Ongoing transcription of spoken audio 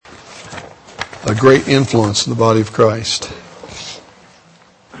a great influence in the body of Christ.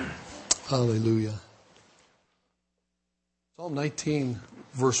 Hallelujah. Psalm 19,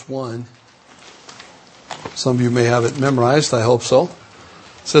 verse 1. Some of you may have it memorized, I hope so.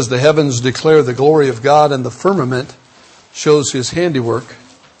 It says, "The heavens declare the glory of God, and the firmament shows His handiwork.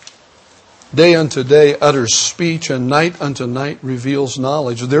 Day unto day utters speech, and night unto night reveals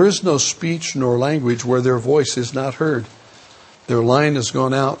knowledge. There is no speech nor language where their voice is not heard. Their line has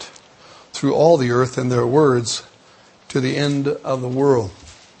gone out through all the earth, and their words to the end of the world."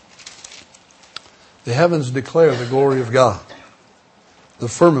 The heavens declare the glory of God. The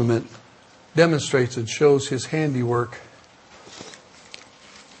firmament demonstrates and shows His handiwork,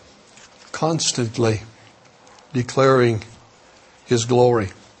 constantly declaring His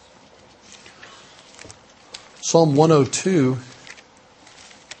glory. Psalm 102.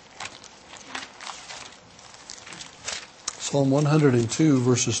 Psalm 102,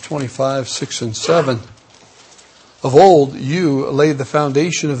 verses 25, 6, and 7. "Of old you laid the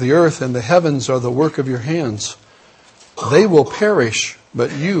foundation of the earth, and the heavens are the work of your hands. They will perish,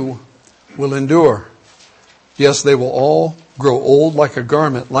 but you will endure. Yes, they will all grow old like a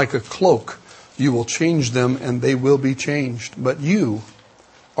garment, like a cloak. You will change them, and they will be changed. But you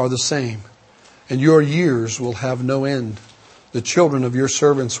are the same, and your years will have no end. The children of your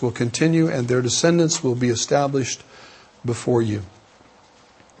servants will continue, and their descendants will be established before you."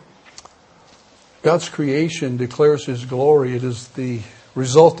 God's creation declares His glory. It is the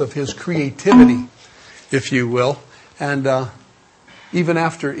result of His creativity, if you will. And even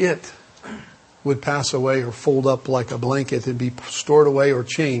after it would pass away or fold up like a blanket and be stored away or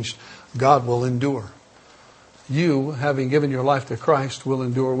changed, God will endure. You, having given your life to Christ, will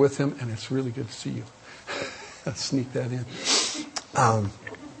endure with Him, and it's really good to see you. Let's sneak that in.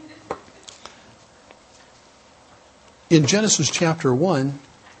 In Genesis chapter 1,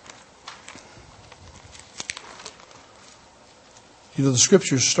 the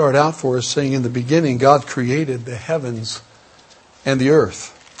scriptures start out for us saying, "In the beginning, God created the heavens and the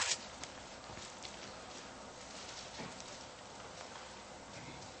earth."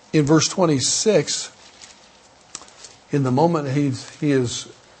 In verse 26, in the moment He is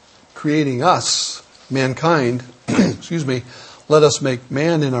creating us, mankind, "Let us make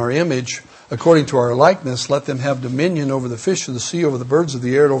man in our image, according to our likeness. Let them have dominion over the fish of the sea, over the birds of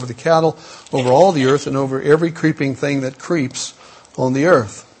the air, and over the cattle, over all the earth, and over every creeping thing that creeps on the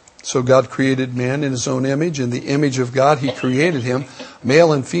earth." So God created man in His own image. In the image of God He created him.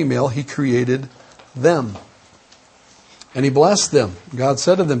 Male and female He created them. And He blessed them. God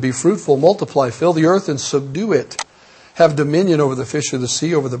said to them, "Be fruitful, multiply, fill the earth, and subdue it. Have dominion over the fish of the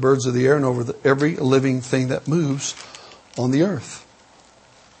sea, over the birds of the air, and over every living thing that moves on the earth."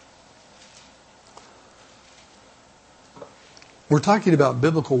 We're talking about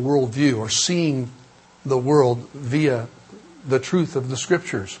biblical worldview, or seeing the world via the truth of the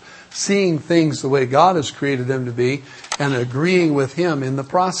Scriptures. Seeing things the way God has created them to be, and agreeing with Him in the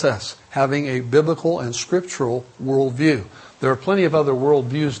process. Having a biblical and scriptural worldview. There are plenty of other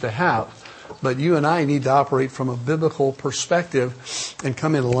worldviews to have, but you and I need to operate from a biblical perspective and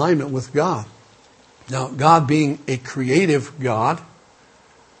come in alignment with God. Now, God being a creative God,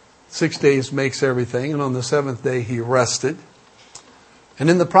 6 days makes everything, and on the seventh day He rested. And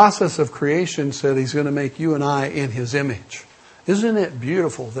in the process of creation said He's going to make you and I in His image. Isn't it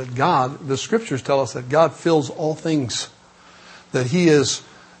beautiful that God, the Scriptures tell us that God fills all things, that He is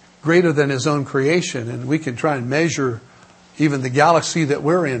greater than His own creation, and we can try and measure even the galaxy that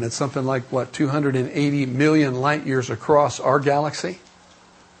we're in. It's something like, 280 million light years across our galaxy?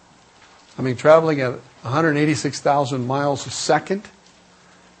 I mean, traveling at 186,000 miles a second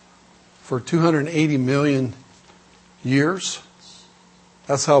for 280 million years.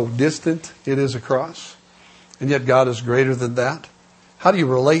 That's how distant it is across. And yet God is greater than that. How do you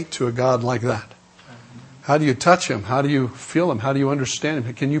relate to a God like that? How do you touch Him? How do you feel Him? How do you understand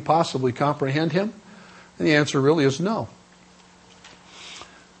Him? Can you possibly comprehend Him? And the answer really is no.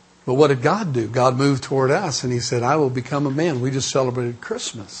 But what did God do? God moved toward us and He said, "I will become a man." We just celebrated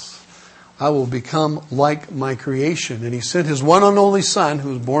Christmas. "I will become like my creation." And He sent His one and only Son, who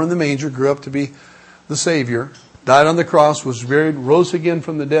was born in the manger, grew up to be the Savior, died on the cross, was buried, rose again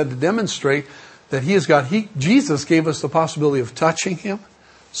from the dead to demonstrate that Jesus gave us the possibility of touching Him,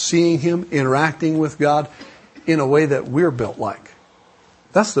 seeing Him, interacting with God in a way that we're built like.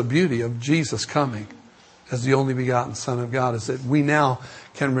 That's the beauty of Jesus coming as the only begotten Son of God, is that we now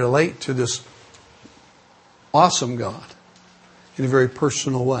can relate to this awesome God in a very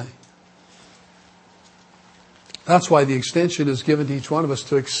personal way. That's why the extension is given to each one of us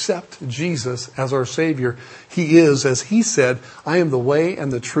to accept Jesus as our Savior. He is, as He said, I am the way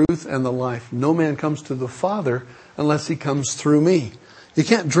and the truth and the life. No man comes to the Father unless he comes through me. You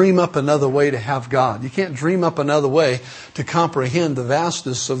can't dream up another way to have God. You can't dream up another way to comprehend the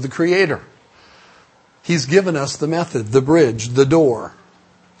vastness of the Creator. He's given us the method, the bridge, the door.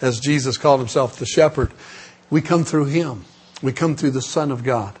 As Jesus called Himself the shepherd, we come through Him. We come through the Son of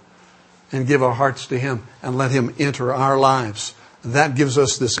God and give our hearts to Him and let Him enter our lives. That gives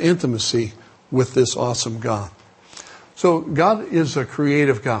us this intimacy with this awesome God. So God is a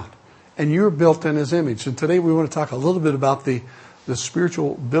creative God, and you're built in His image. And today we want to talk a little bit about the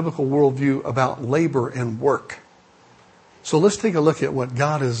spiritual biblical worldview about labor and work. So let's take a look at what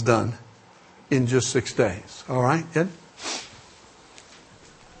God has done in just 6 days. All right, Ed?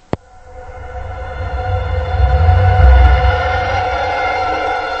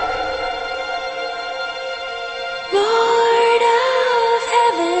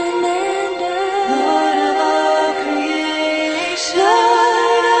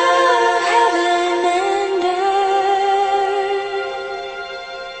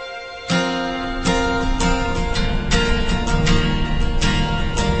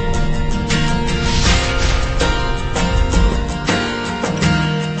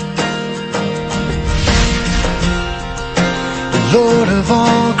 Lord of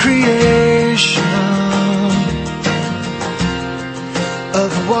all creation,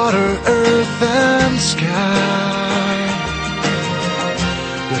 of water, earth, and sky.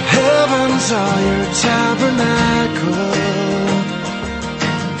 The heavens are your tabernacle.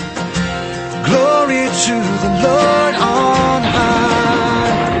 Glory to the Lord on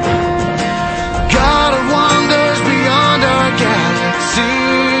high. God of wonders beyond our galaxy.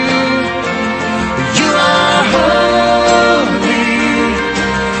 You are holy.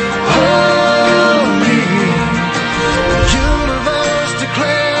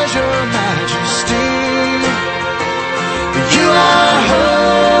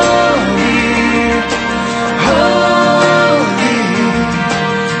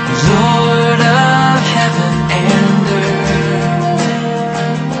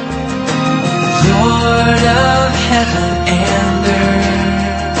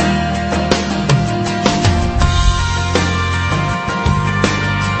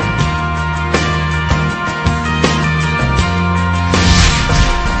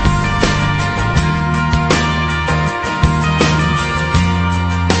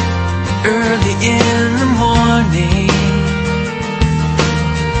 Early in the morning,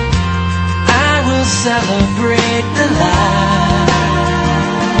 I will celebrate the light.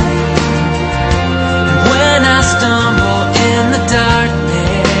 When I stumble in the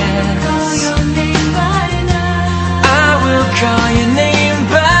darkness, call your name by night. I will call your name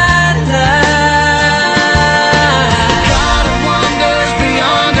by night. God of wonders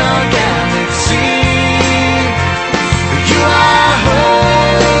beyond our galaxy, you are holy.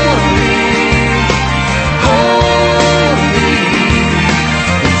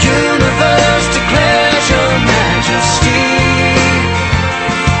 The universe declares your majesty.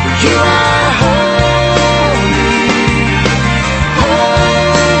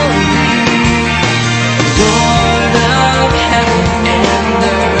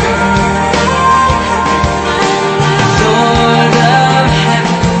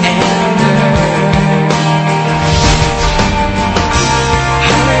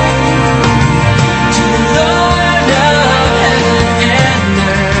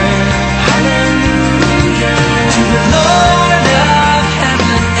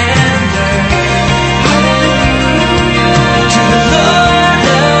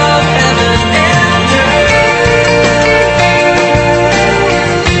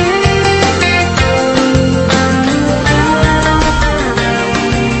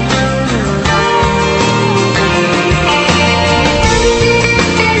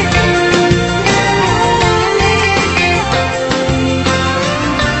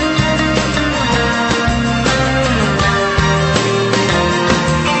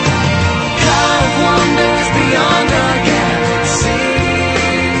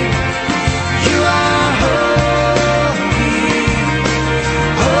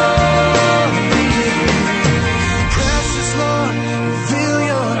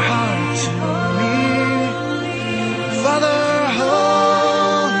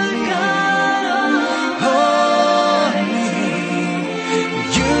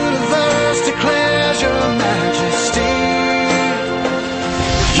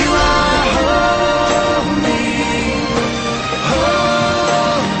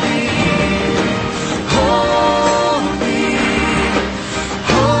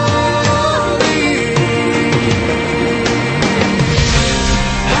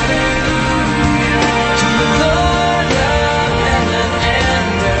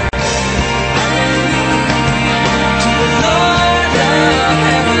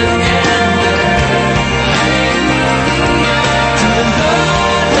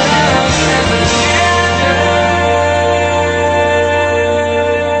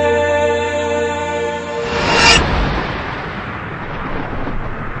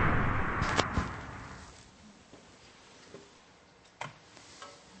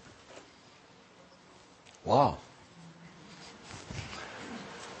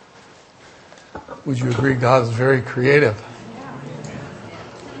 Would you agree God is very creative?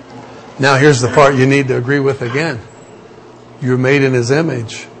 Now here's the part you need to agree with again. You're made in His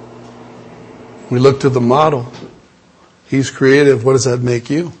image. We look to the model. He's creative. What does that make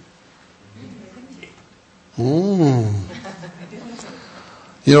you? You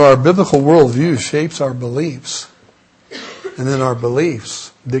know, our biblical worldview shapes our beliefs. And then our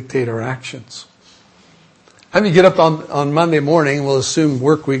beliefs dictate our actions. Have you get up on Monday morning, we'll assume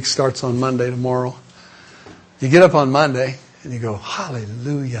work week starts on Monday tomorrow. You get up on Monday and you go,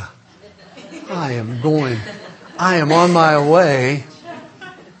 hallelujah. I am on my way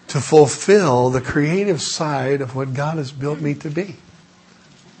to fulfill the creative side of what God has built me to be.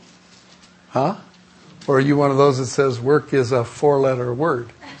 Huh? Or are you one of those that says work is a 4-letter word?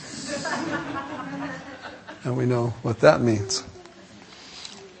 And we know what that means.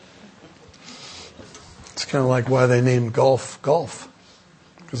 It's kind of like why they named golf,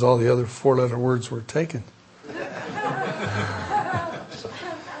 because all the other 4-letter words were taken.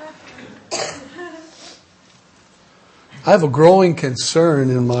 I have a growing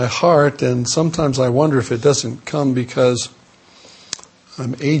concern in my heart, and sometimes I wonder if it doesn't come because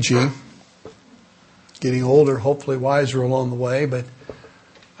I'm aging, getting older, hopefully wiser along the way, but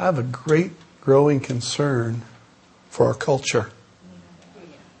I have a great growing concern for our culture.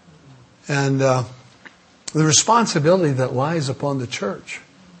 And the responsibility that lies upon the church,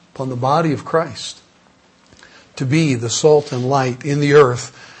 upon the body of Christ, to be the salt and light in the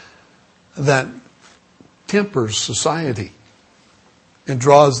earth that tempers society and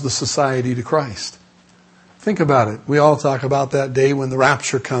draws the society to Christ. Think about it. We all talk about that day when the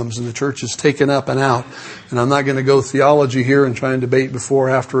rapture comes and the church is taken up and out. And I'm not going to go theology here and try and debate before,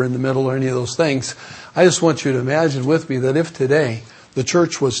 after, in the middle, or any of those things. I just want you to imagine with me that if today the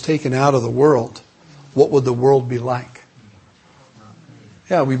church was taken out of the world, what would the world be like?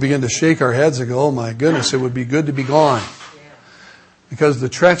 Yeah, we begin to shake our heads and go, oh my goodness, it would be good to be gone. Because the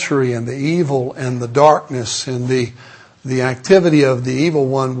treachery and the evil and the darkness and the activity of the evil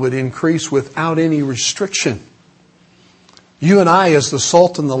one would increase without any restriction. You and I, as the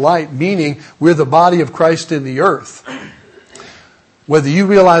salt and the light, meaning we're the body of Christ in the earth. Whether you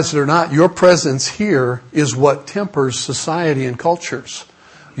realize it or not, your presence here is what tempers society and cultures.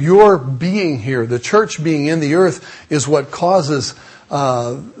 Your being here, the church being in the earth, is what causes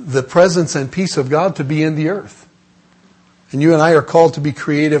the presence and peace of God to be in the earth. And you and I are called to be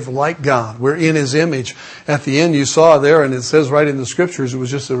creative like God. We're in His image. At the end you saw there, and it says right in the Scriptures, it was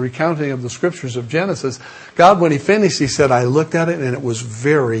just a recounting of the Scriptures of Genesis. God, when He finished, He said, I looked at it and it was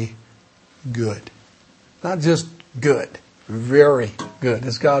very good. Not just good, very good.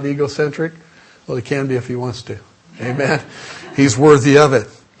 Is God egocentric? Well, He can be if He wants to. Amen. He's worthy of it.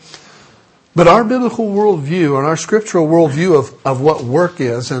 But our biblical worldview and our scriptural worldview of what work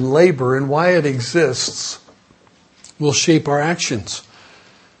is and labor and why it exists will shape our actions.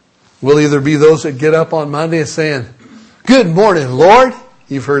 We'll either be those that get up on Monday and saying, good morning, Lord.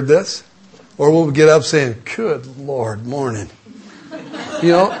 You've heard this. Or we'll get up saying, good Lord, morning. You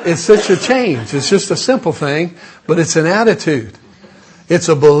know, it's such a change. It's just a simple thing, but it's an attitude. It's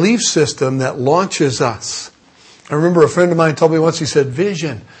a belief system that launches us. I remember a friend of mine told me once, he said,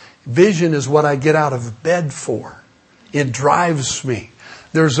 vision. Vision is what I get out of bed for. It drives me.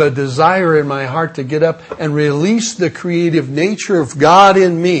 There's a desire in my heart to get up and release the creative nature of God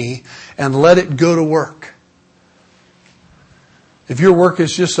in me and let it go to work. If your work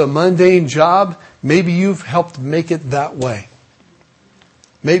is just a mundane job, maybe you've helped make it that way.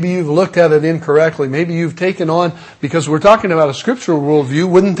 Maybe you've looked at it incorrectly. Maybe you've taken on, because we're talking about a scriptural worldview,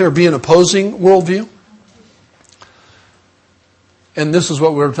 wouldn't there be an opposing worldview? And this is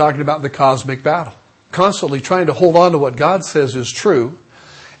what we're talking about, the cosmic battle. Constantly trying to hold on to what God says is true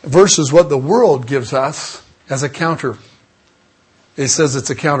versus what the world gives us as a counter. It says it's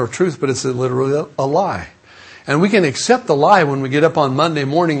a counter truth, but it's literally a lie. And we can accept the lie when we get up on Monday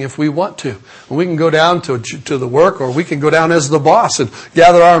morning if we want to. And we can go down to the work, or we can go down as the boss and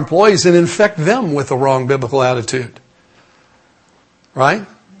gather our employees and infect them with a wrong biblical attitude. Right?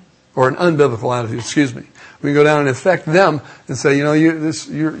 Or an unbiblical attitude, excuse me. We can go down and infect them and say, you know,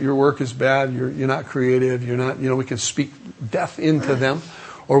 your work is bad, you're not creative, you're not, we can speak death into them,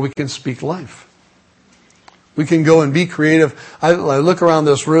 or we can speak life. We can go and be creative. I look around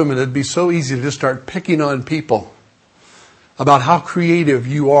this room and it'd be so easy to just start picking on people about how creative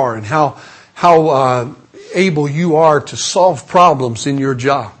you are and how able you are to solve problems in your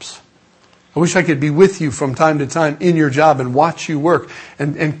jobs. I wish I could be with you from time to time in your job and watch you work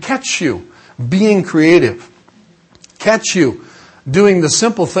and catch you being creative. Catch you doing the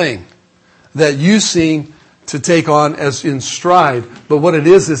simple thing that you seem to take on as in stride. But what it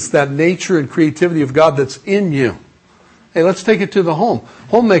is that nature and creativity of God that's in you. Hey, let's take it to the home.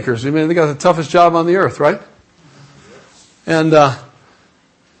 Homemakers, I mean, they got the toughest job on the earth, right? And,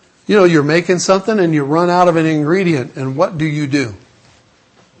 you're making something and you run out of an ingredient. And what do? You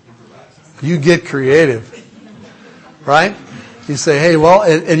get creative. Right? You say, hey, well,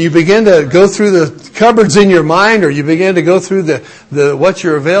 and you begin to go through the cupboards in your mind, or you begin to go through the what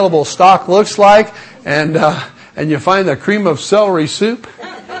your available stock looks like, and you find a cream of celery soup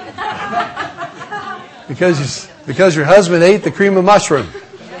because your husband ate the cream of mushroom,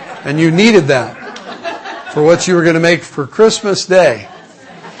 and you needed that for what you were going to make for Christmas Day.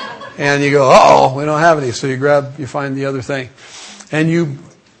 And you go, we don't have any, so you find the other thing, and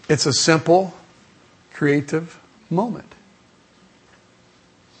it's a simple, creative moment.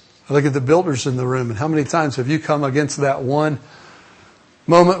 I look at the builders in the room, and how many times have you come against that one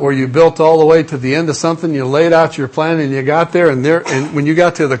moment where you built all the way to the end of something, you laid out your plan, and you got there, and when you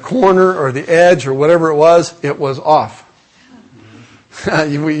got to the corner or the edge or whatever it was off.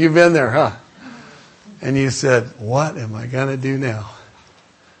 You've been there, huh? And you said, what am I going to do now?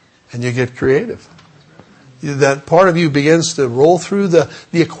 And you get creative. That part of you begins to roll through the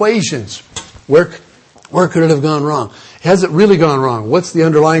equations. Where could it have gone wrong? Has it really gone wrong? What's the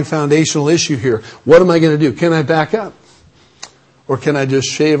underlying foundational issue here? What am I going to do? Can I back up? Or can I just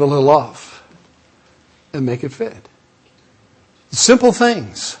shave a little off and make it fit? Simple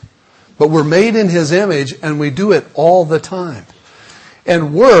things. But we're made in His image, and we do it all the time.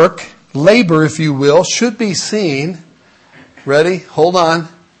 And work, labor, if you will, should be seen. Ready? Hold on.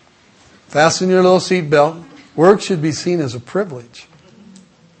 Fasten your little seatbelt. Work should be seen as a privilege.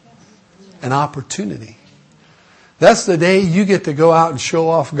 An opportunity. That's the day you get to go out and show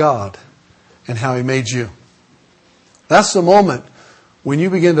off God and how He made you. That's the moment when you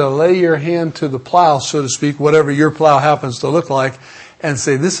begin to lay your hand to the plow, so to speak, whatever your plow happens to look like, and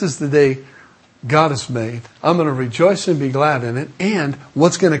say, this is the day God has made. I'm going to rejoice and be glad in it. And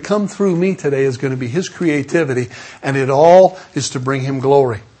what's going to come through me today is going to be His creativity, and it all is to bring Him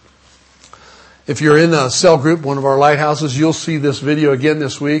glory. If you're in a cell group, one of our lighthouses, you'll see this video again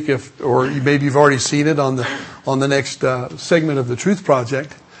this week, or maybe you've already seen it on the next segment of the Truth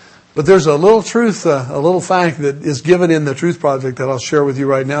Project. But there's a little truth, a little fact that is given in the Truth Project that I'll share with you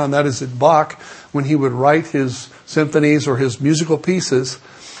right now, and that is that Bach, when he would write his symphonies or his musical pieces,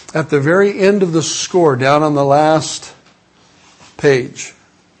 at the very end of the score, down on the last page,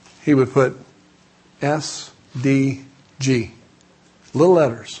 he would put S, D, G. Little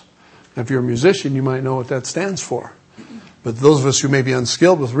letters. If you're a musician, you might know what that stands for. But those of us who may be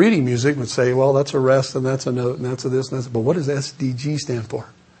unskilled with reading music would say, well, that's a rest, and that's a note, and that's a this, and that's a... But what does SDG stand for?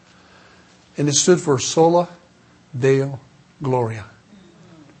 And it stood for Sola Deo Gloria.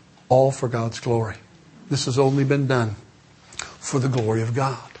 All for God's glory. This has only been done for the glory of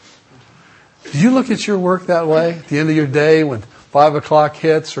God. Do you look at your work that way? At the end of your day, when 5 o'clock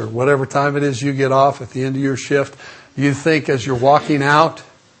hits, or whatever time it is you get off at the end of your shift, you think as you're walking out,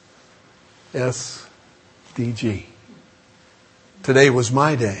 SDG. Today was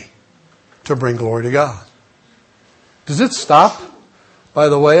my day to bring glory to God. Does it stop? By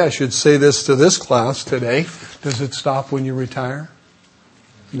the way, I should say this to this class today. Does it stop when you retire?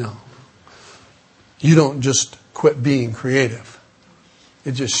 No. You don't just quit being creative.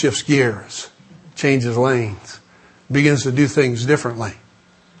 It just shifts gears, changes lanes, begins to do things differently.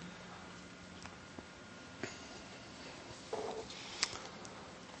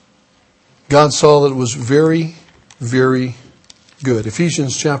 God saw that it was very, very good.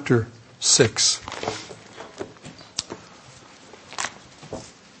 Ephesians chapter 6.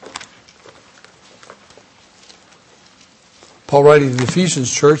 Paul, writing to the Ephesians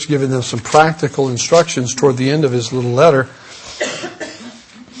church, giving them some practical instructions toward the end of his little letter.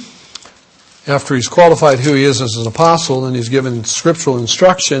 After he's qualified who he is as an apostle, and he's given scriptural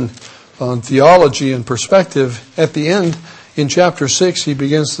instruction on theology and perspective, at the end, in chapter 6, he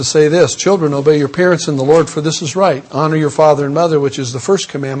begins to say this: Children, obey your parents in the Lord, for this is right. Honor your father and mother, which is the first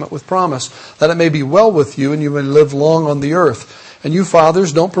commandment with promise, that it may be well with you and you may live long on the earth. And you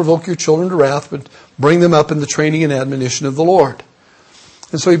fathers, don't provoke your children to wrath, but bring them up in the training and admonition of the Lord.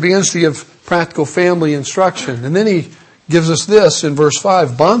 And so he begins to give practical family instruction. And then he gives us this in verse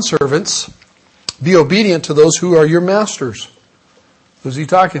 5. Bondservants, be obedient to those who are your masters. Who's he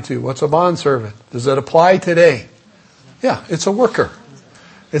talking to? What's a bondservant? Does that apply today? Yeah, it's a worker.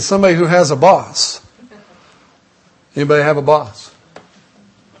 It's somebody who has a boss. Anybody have a boss?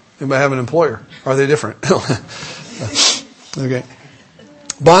 Anybody have an employer? Are they different? Okay.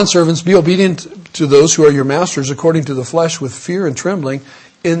 Bondservants, be obedient to those who are your masters according to the flesh with fear and trembling,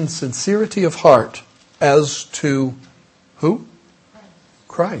 in sincerity of heart, as to who?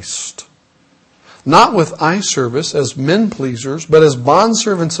 Christ. Not with eye service as men pleasers, but as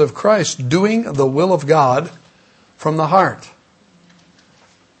bondservants of Christ, doing the will of God from the heart.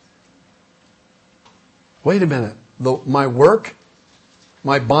 Wait a minute. My work,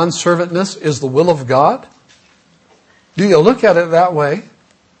 my bondservantness is the will of God? Do you look at it that way?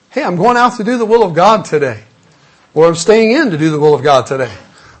 Hey, I'm going out to do the will of God today. Or I'm staying in to do the will of God today.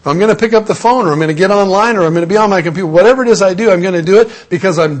 I'm going to pick up the phone, or I'm going to get online, or I'm going to be on my computer. Whatever it is I do, I'm going to do it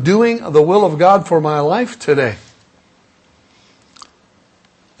because I'm doing the will of God for my life today.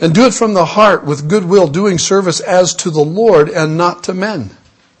 And do it from the heart with goodwill, doing service as to the Lord and not to men.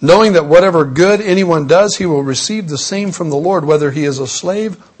 Knowing that whatever good anyone does, he will receive the same from the Lord, whether he is a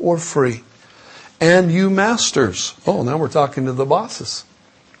slave or free. And you masters. Oh, now we're talking to the bosses.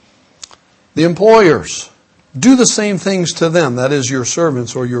 The employers. Do the same things to them, that is your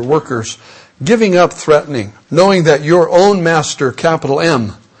servants or your workers, giving up threatening, knowing that your own master, capital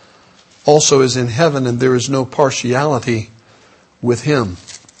M, also is in heaven and there is no partiality with him.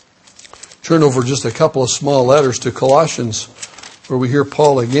 Turn over just a couple of small letters to Colossians, where we hear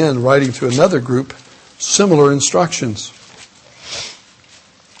Paul again writing to another group, similar instructions.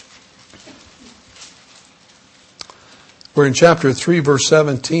 Where in chapter 3, verse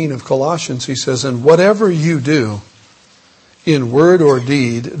 17 of Colossians, he says, and whatever you do, in word or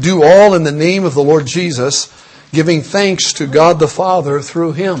deed, do all in the name of the Lord Jesus, giving thanks to God the Father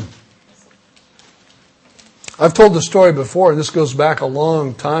through Him. I've told the story before, and this goes back a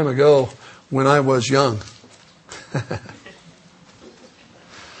long time ago when I was young.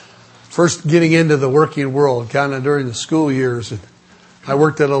 First getting into the working world, kind of during the school years, and I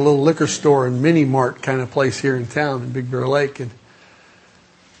worked at a little liquor store and mini mart kind of place here in town in Big Bear Lake. And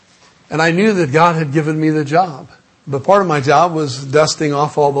I knew that God had given me the job. But part of my job was dusting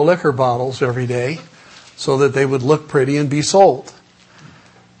off all the liquor bottles every day so that they would look pretty and be sold.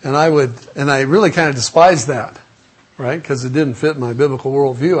 And I really kind of despised that, right? Because it didn't fit my biblical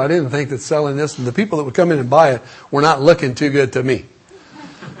worldview. I didn't think that selling this, and the people that would come in and buy it were not looking too good to me.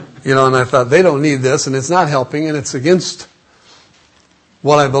 You know, and I thought, they don't need this, and it's not helping, and it's against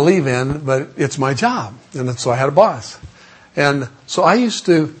what I believe in, but it's my job. And so I had a boss. And so I used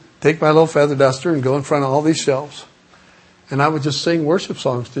to take my little feather duster and go in front of all these shelves. And I would just sing worship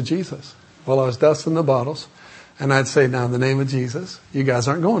songs to Jesus while I was dusting the bottles. And I'd say, now in the name of Jesus, you guys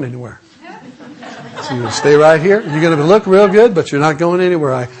aren't going anywhere. So you're going to stay right here. You're going to look real good, but you're not going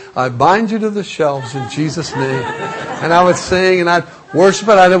anywhere. I bind you to the shelves in Jesus' name. And I would sing and I'd worship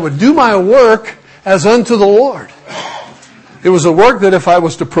it. I would do my work as unto the Lord. It was a work that if I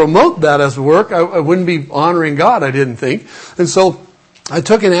was to promote that as work, I wouldn't be honoring God, I didn't think. And so I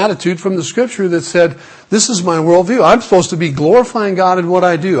took an attitude from the Scripture that said, this is my worldview. I'm supposed to be glorifying God in what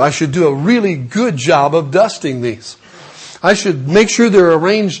I do. I should do a really good job of dusting these. I should make sure they're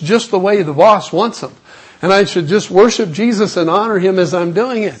arranged just the way the boss wants them. And I should just worship Jesus and honor Him as I'm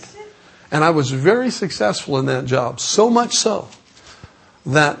doing it. And I was very successful in that job. So much so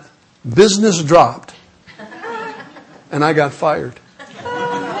that business dropped. And I got fired.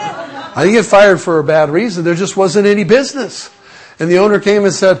 I didn't get fired for a bad reason. There just wasn't any business. And the owner came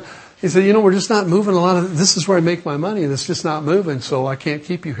and said, he said, you know, we're just not moving a lot of, this is where I make my money and it's just not moving, so I can't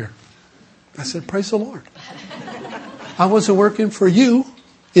keep you here. I said, praise the Lord. I wasn't working for you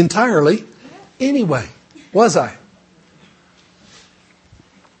entirely anyway, was I?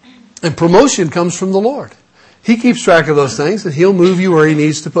 And promotion comes from the Lord. He keeps track of those things, and He'll move you where He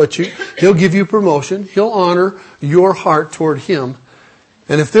needs to put you. He'll give you promotion. He'll honor your heart toward Him.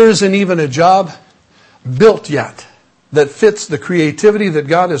 And if there isn't even a job built yet that fits the creativity that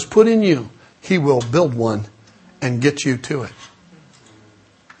God has put in you, He will build one and get you to it.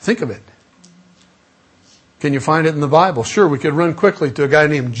 Think of it. Can you find it in the Bible? Sure, we could run quickly to a guy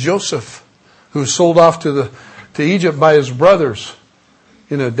named Joseph, who was sold off to Egypt by his brothers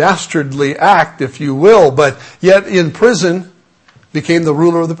in a dastardly act, if you will, but yet in prison became the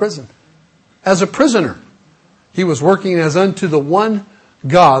ruler of the prison. As a prisoner, he was working as unto the one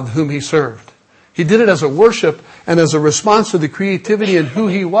God whom he served. He did it as a worship and as a response to the creativity and who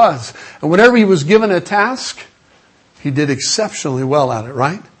he was. And whenever he was given a task, he did exceptionally well at it,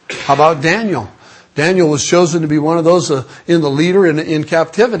 right? How about Daniel? Daniel was chosen to be one of those in the leader in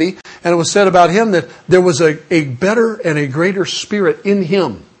captivity. And it was said about him that there was a better and a greater spirit in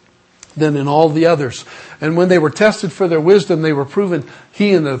him than in all the others. And when they were tested for their wisdom, they were proven,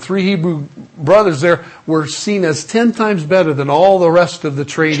 he and the 3 Hebrew brothers there were seen as 10 times better than all the rest of the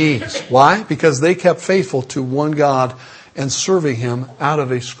trainees. Why? Because they kept faithful to one God and serving Him out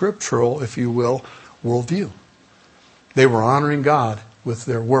of a scriptural, if you will, worldview. They were honoring God with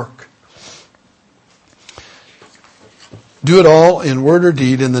their work. Do it all in word or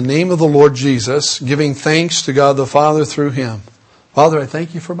deed in the name of the Lord Jesus, giving thanks to God the Father through Him. Father, I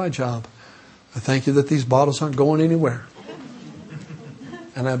thank You for my job. I thank You that these bottles aren't going anywhere.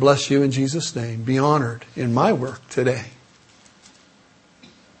 And I bless You in Jesus' name. Be honored in my work today.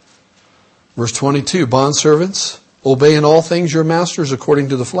 Verse 22, bondservants, obey in all things your masters according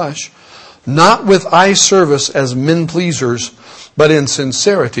to the flesh, not with eye service as men pleasers, but in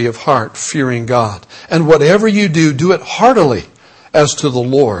sincerity of heart, fearing God. And whatever you do, do it heartily as to the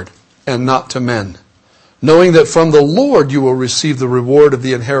Lord and not to men, knowing that from the Lord you will receive the reward of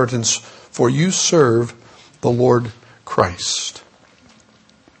the inheritance, for you serve the Lord Christ.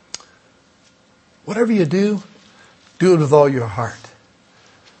 Whatever you do, do it with all your heart.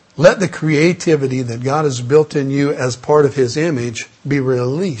 Let the creativity that God has built in you as part of His image be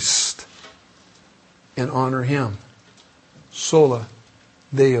released and honor Him. Sola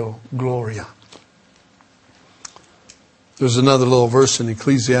Deo Gloria. There's another little verse in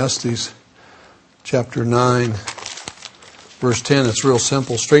Ecclesiastes chapter 9, verse 10. It's real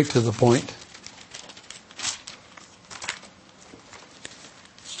simple, straight to the point.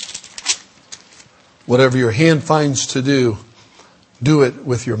 Whatever your hand finds to do, do it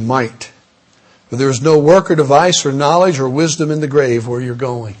with your might. For there is no work or device or knowledge or wisdom in the grave where you're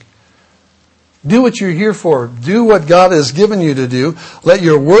going. Do what you're here for. Do what God has given you to do. Let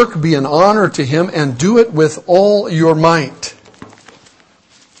your work be an honor to Him, and do it with all your might.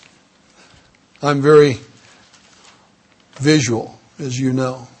 I'm very visual, as you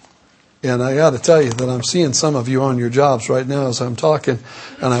know. And I got to tell you that I'm seeing some of you on your jobs right now as I'm talking,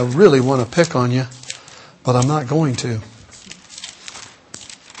 and I really want to pick on you, but I'm not going to.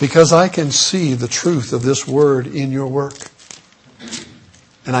 Because I can see the truth of this word in your work.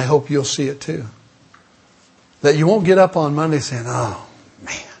 And I hope you'll see it too. That you won't get up on Monday saying, oh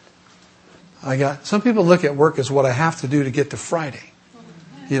man, some people look at work as what I have to do to get to Friday.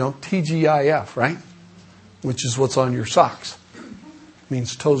 You know, TGIF, right? Which is what's on your socks.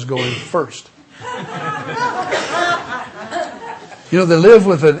 Means toes going first. You know, they live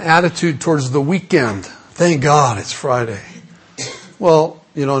with an attitude towards the weekend. Thank God it's Friday. Well,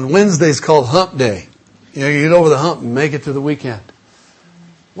 you know, and Wednesday's called hump day. You know, you get over the hump and make it to the weekend.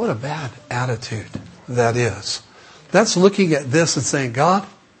 What a bad attitude that is. That's looking at this and saying, God,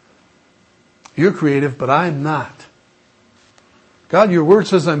 You're creative, but I'm not. God, Your word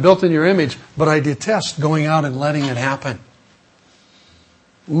says I'm built in Your image, but I detest going out and letting it happen.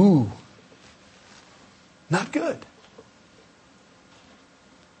 Ooh. Not good.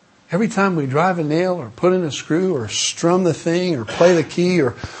 Every time we drive a nail or put in a screw or strum the thing or play the key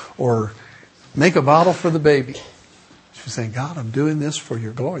or make a bottle for the baby, she's saying, God, I'm doing this for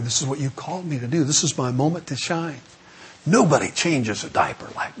Your glory. This is what You called me to do. This is my moment to shine. Nobody changes a diaper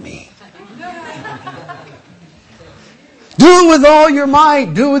like me. Do it with all your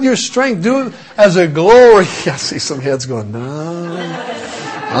might. Do it with your strength. Do it as a glory. I see some heads going, no,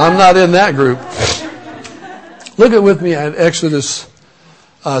 I'm not in that group. Look at with me at Exodus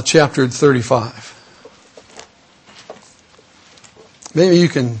chapter 35. Maybe you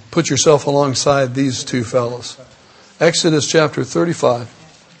can put yourself alongside these two fellows. Exodus chapter 35.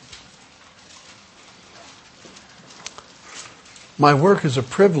 My work is a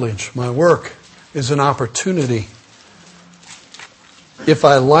privilege. My work is an opportunity. If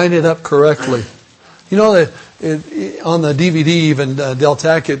I line it up correctly. You know, on the DVD even, Del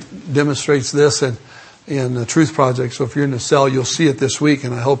Tackett demonstrates this in the Truth Project. So if you're in the cell, you'll see it this week,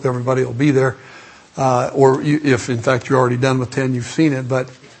 and I hope everybody will be there. If in fact you're already done with 10, you've seen it.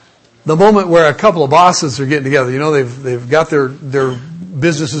 But the moment where a couple of bosses are getting together, you know, they've got their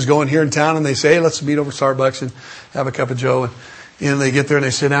businesses going here in town, and they say, hey, let's meet over Starbucks and have a cup of Joe. And they get there and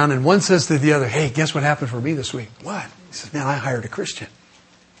they sit down, and one says to the other, hey, guess what happened for me this week? What? He says, man, I hired a Christian.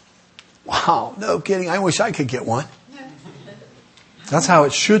 Wow, no kidding. I wish I could get one. That's how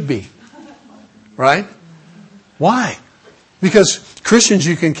it should be. Right? Why? Because Christians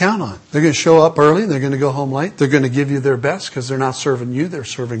you can count on. They're going to show up early. They're going to go home late. They're going to give you their best because they're not serving you. They're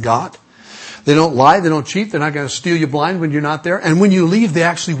serving God. They don't lie. They don't cheat. They're not going to steal you blind when you're not there. And when you leave, they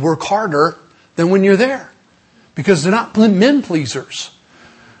actually work harder than when you're there. Because they're not men pleasers.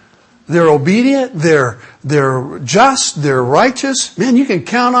 They're obedient. They're just. They're righteous. Man, you can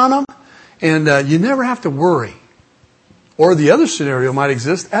count on them. And you never have to worry. Or the other scenario might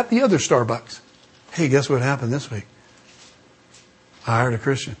exist at the other Starbucks. Hey, guess what happened this week? I hired a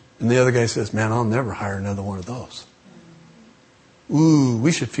Christian. And the other guy says, man, I'll never hire another one of those. Ooh,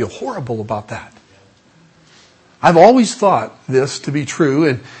 we should feel horrible about that. I've always thought this to be true,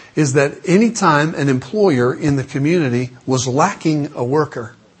 and is that any time an employer in the community was lacking a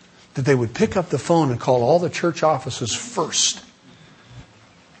worker, that they would pick up the phone and call all the church offices first.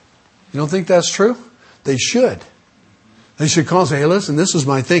 You don't think that's true? They should. They should call and say, hey, listen, this is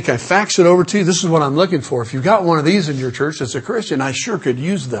my thing. I fax it over to you. This is what I'm looking for. If you've got one of these in your church that's a Christian, I sure could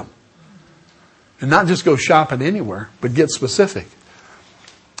use them. And not just go shopping anywhere, but get specific.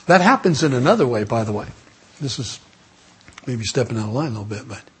 That happens in another way, by the way. This is maybe stepping out of line a little bit,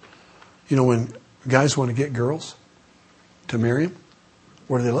 but you know, when guys want to get girls to marry them,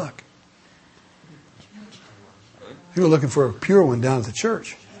 where do they look? They go looking for a pure one down at the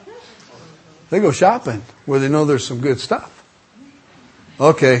church. They go shopping where they know there's some good stuff.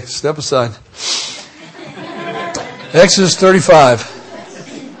 Okay, step aside. Exodus 35.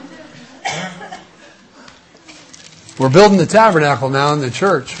 We're building the tabernacle now in the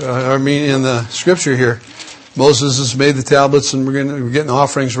church. In the scripture here. Moses has made the tablets and we're getting the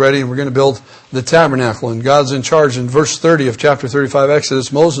offerings ready and we're going to build the tabernacle. And God's in charge. In verse 30 of chapter 35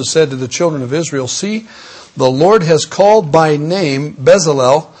 Exodus, Moses said to the children of Israel, see, the Lord has called by name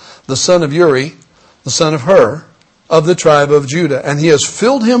Bezalel, the son of Uri, the son of Hur, of the tribe of Judah. And he has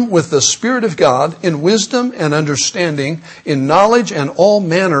filled him with the Spirit of God in wisdom and understanding, in knowledge and all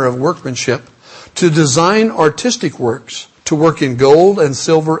manner of workmanship, to design artistic works, to work in gold and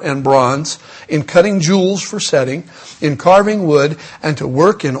silver and bronze, in cutting jewels for setting, in carving wood, and to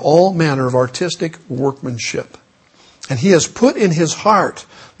work in all manner of artistic workmanship. And he has put in his heart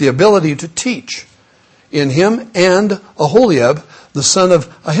the ability to teach. In him and Aholiab, the son of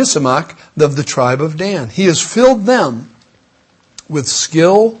Ahisamach, of the tribe of Dan. He has filled them with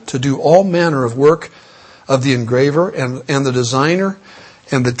skill to do all manner of work of the engraver and the designer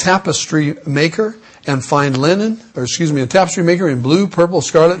and the tapestry maker and fine linen, a tapestry maker in blue, purple,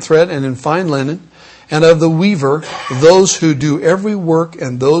 scarlet thread and in fine linen, and of the weaver, those who do every work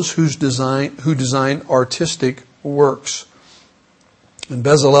and those who design artistic works. And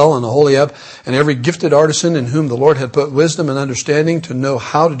Bezalel and Aholiab and every gifted artisan in whom the Lord had put wisdom and understanding to know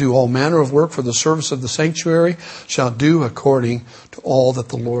how to do all manner of work for the service of the sanctuary shall do according to all that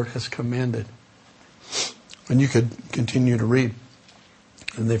the Lord has commanded. And you could continue to read.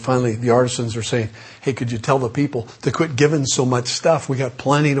 And the artisans are saying, hey, could you tell the people to quit giving so much stuff? We got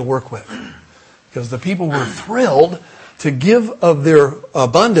plenty to work with. Because the people were thrilled to give of their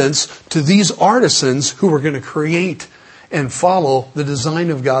abundance to these artisans who were going to create and follow the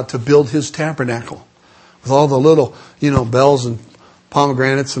design of God to build His tabernacle. With all the little, bells and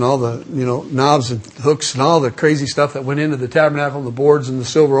pomegranates and all the, knobs and hooks and all the crazy stuff that went into the tabernacle, the boards and the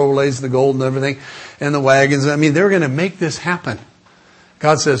silver overlays and the gold and everything, and the wagons. They were going to make this happen.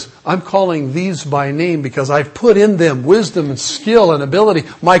 God says, I'm calling these by name because I've put in them wisdom and skill and ability.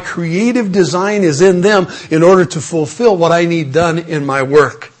 My creative design is in them in order to fulfill what I need done in my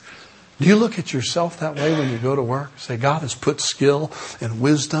work. Do you look at yourself that way when you go to work? Say, God has put skill and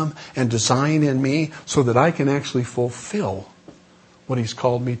wisdom and design in me so that I can actually fulfill what He's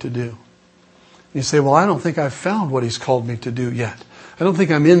called me to do. You say, well, I don't think I've found what He's called me to do yet. I don't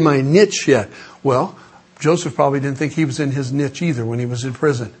think I'm in my niche yet. Well, Joseph probably didn't think he was in his niche either when he was in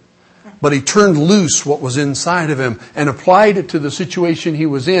prison. But he turned loose what was inside of him and applied it to the situation he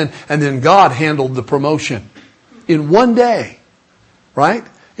was in. And then God handled the promotion. In one day, right?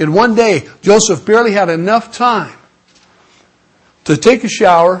 In one day, Joseph barely had enough time to take a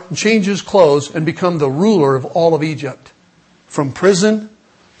shower and change his clothes and become the ruler of all of Egypt. From prison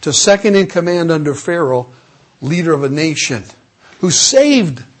to second in command under Pharaoh, leader of a nation, who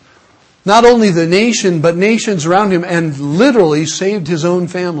saved not only the nation, but nations around him and literally saved his own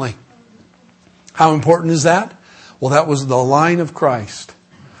family. How important is that? Well, that was the line of Christ.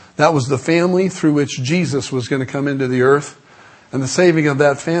 That was the family through which Jesus was going to come into the earth. And the saving of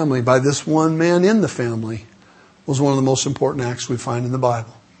that family by this one man in the family was one of the most important acts we find in the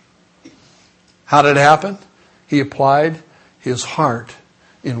Bible. How did it happen? He applied his heart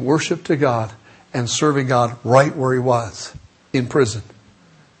in worship to God and serving God right where he was, in prison.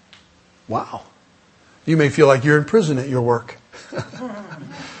 Wow. You may feel like you're in prison at your work.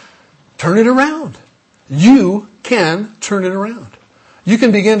 Turn it around. You can turn it around. You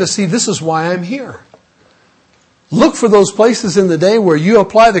can begin to see, this is why I'm here. Look for those places in the day where you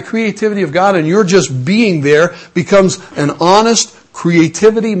apply the creativity of God and you're just being there becomes an honest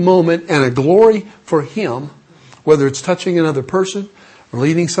creativity moment and a glory for Him, whether it's touching another person or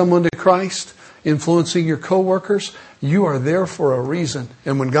leading someone to Christ, influencing your coworkers. You are there for a reason.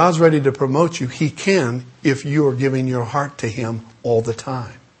 And when God's ready to promote you, He can if you are giving your heart to Him all the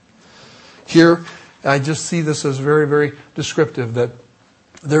time. Here, I just see this as very, very descriptive that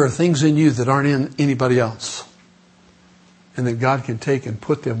there are things in you that aren't in anybody else. And that God can take and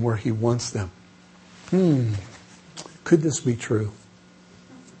put them where He wants them. Could this be true?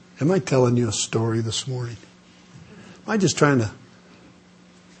 Am I telling you a story this morning? Am I just trying to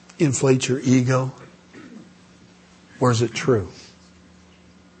inflate your ego? Or is it true?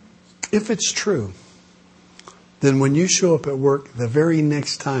 If it's true, then when you show up at work the very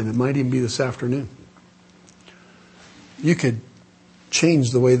next time, it might even be this afternoon, you could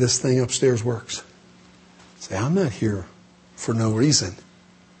change the way this thing upstairs works. Say, I'm not here for no reason.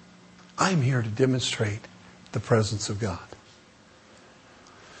 I'm here to demonstrate the presence of God.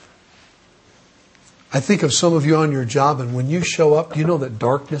 I think of some of you on your job, and when you show up, you know that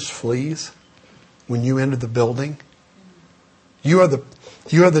darkness flees when you enter the building. You are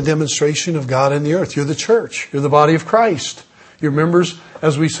the demonstration of God in the earth. You're the church. You're the body of Christ. You're members,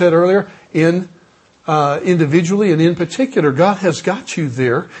 as we said earlier, individually and in particular. God has got you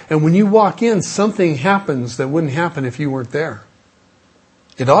there. And when you walk in, something happens that wouldn't happen if you weren't there.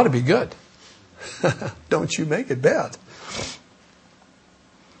 It ought to be good. Don't you make it bad.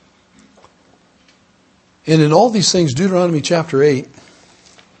 And in all these things, Deuteronomy chapter 8,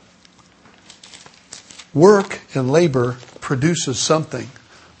 work and labor produces something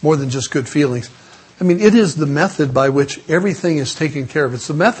more than just good feelings. I mean, it is the method by which everything is taken care of. It's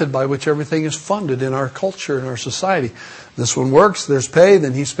the method by which everything is funded in our culture, in our society. This one works, there's pay,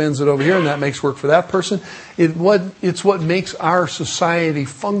 then he spends it over here, and that makes work for that person. It's what makes our society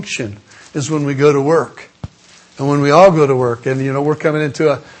function is when we go to work. And when we all go to work, and we're coming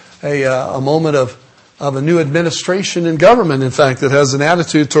into a moment of a new administration in government, in fact, that has an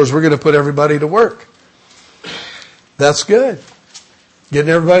attitude towards we're going to put everybody to work. That's good.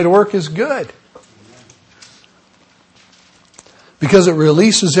 Getting everybody to work is good. Because it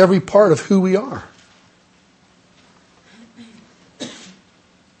releases every part of who we are.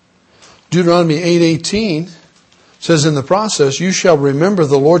 Deuteronomy 8:18 says, in the process, you shall remember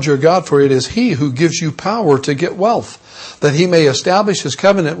the Lord your God, for it is He who gives you power to get wealth, that He may establish His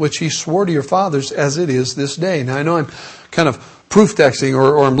covenant, which He swore to your fathers as it is this day. Now, I know I'm kind of proof texting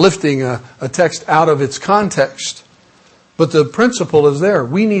or I'm lifting a text out of its context. But the principle is there.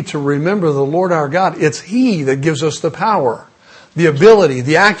 We need to remember the Lord our God. It's He that gives us the power, the ability,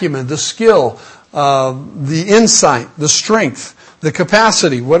 the acumen, the skill, the insight, the strength, the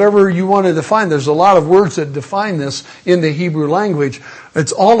capacity, whatever you want to define. There's a lot of words that define this in the Hebrew language.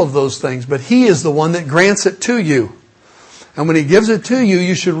 It's all of those things. But He is the one that grants it to you. And when He gives it to you,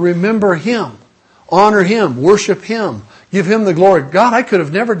 you should remember Him, honor Him, worship Him, give Him the glory. God, I could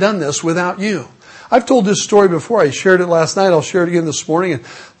have never done this without You. I've told this story before. I shared it last night. I'll share it again this morning. And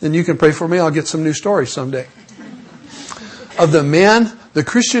then you can pray for me. I'll get some new stories someday. Of the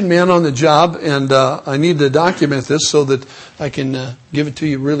Christian man on the job. And I need to document this so that I can give it to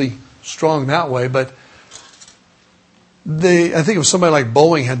you really strong that way. But I think it was somebody like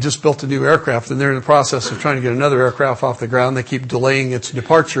Boeing had just built a new aircraft. And they're in the process of trying to get another aircraft off the ground. They keep delaying its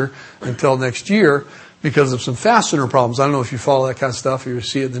departure until next year, because of some fastener problems. I don't know if you follow that kind of stuff or you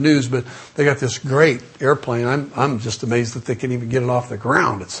see it in the news, but they got this great airplane. I'm just amazed that they can even get it off the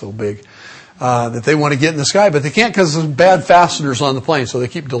ground. It's so big that they want to get in the sky, but they can't because of bad fasteners on the plane. So they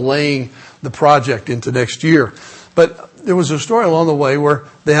keep delaying the project into next year. But there was a story along the way where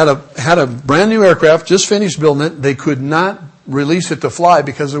they had a brand new aircraft, just finished building it. They could not release it to fly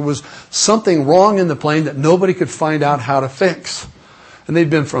because there was something wrong in the plane that nobody could find out how to fix. And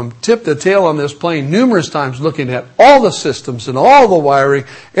they'd been from tip to tail on this plane numerous times looking at all the systems and all the wiring,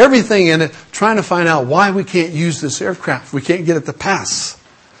 everything in it, trying to find out why we can't use this aircraft. We can't get it to pass.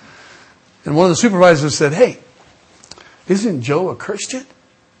 And one of the supervisors said, hey, isn't Joe a Christian?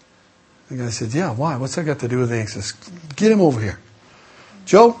 The guy said, yeah, why? What's that got to do with anything? He says, get him over here.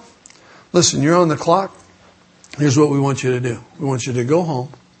 Joe, listen, you're on the clock. Here's what we want you to do. We want you to go home.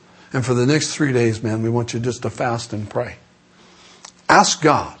 And for the next 3 days, man, we want you just to fast and pray. Ask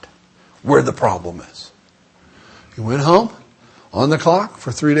God where the problem is. He went home on the clock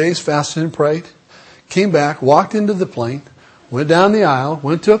for 3 days, fasted and prayed, came back, walked into the plane, went down the aisle,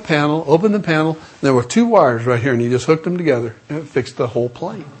 went to a panel, opened the panel. There were 2 wires right here, and he just hooked them together, and it fixed the whole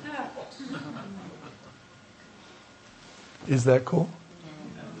plane. Is that cool?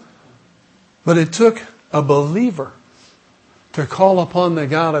 But it took a believer to call upon the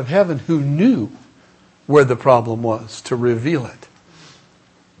God of heaven who knew where the problem was to reveal it.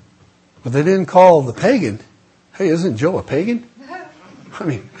 But they didn't call the pagan. Hey, isn't Joe a pagan? I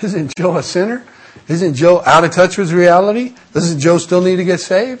mean, isn't Joe a sinner? Isn't Joe out of touch with reality? Doesn't Joe still need to get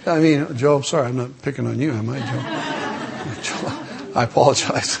saved? I mean, Joe, I'm sorry, I'm not picking on you, am I, Joe? I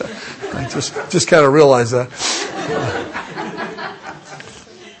apologize. I just kind of realized that.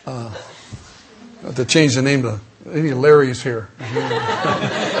 I have to change the name to maybe Larry's here.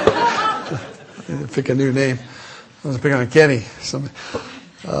 Pick a new name. I was picking on Kenny.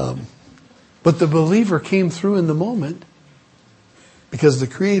 But the believer came through in the moment because the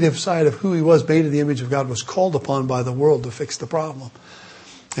creative side of who he was, made in the image of God, was called upon by the world to fix the problem.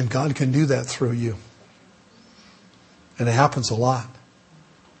 And God can do that through you. And it happens a lot.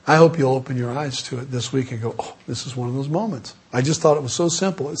 I hope you'll open your eyes to it this week and go, oh, this is one of those moments. I just thought it was so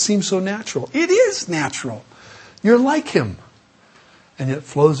simple. It seems so natural. It is natural. You're like him. And yet it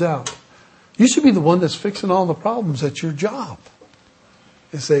flows out. You should be the one that's fixing all the problems at your job.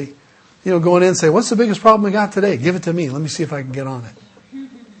 They say, going in and say, what's the biggest problem we got today? Give it to me. Let me see if I can get on it.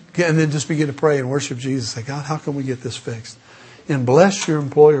 And then just begin to pray and worship Jesus. Say, God, how can we get this fixed? And bless your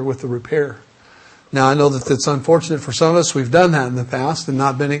employer with the repair. Now, I know that it's unfortunate for some of us. We've done that in the past and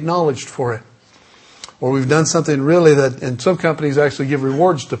not been acknowledged for it. Or we've done something really that, and some companies actually give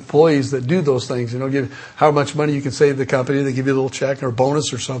rewards to employees that do those things. Give how much money you can save the company. They give you a little check or a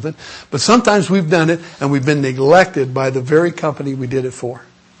bonus or something. But sometimes we've done it and we've been neglected by the very company we did it for.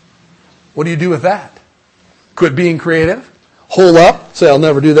 What do you do with that? Quit being creative? Hold up? Say, I'll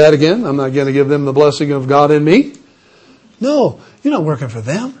never do that again. I'm not going to give them the blessing of God in me. No, you're not working for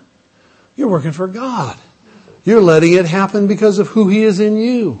them. You're working for God. You're letting it happen because of who He is in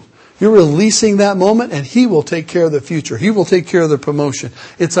you. You're releasing that moment and He will take care of the future. He will take care of the promotion.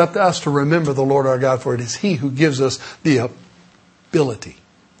 It's up to us to remember the Lord our God, for it is He who gives us the ability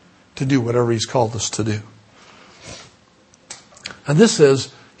to do whatever He's called us to do. And this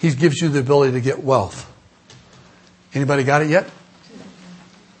says He gives you the ability to get wealth. Anybody got it yet?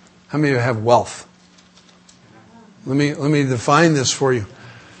 How many of you have wealth? Let me define this for you.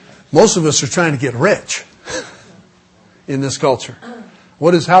 Most of us are trying to get rich in this culture.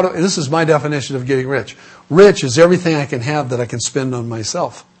 This is my definition of getting rich. Rich is everything I can have that I can spend on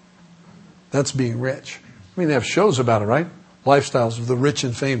myself. That's being rich. They have shows about it, right? Lifestyles of the rich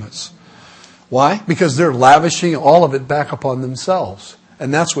and famous. Why? Because they're lavishing all of it back upon themselves.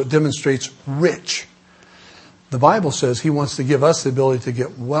 And that's what demonstrates rich. The Bible says He wants to give us the ability to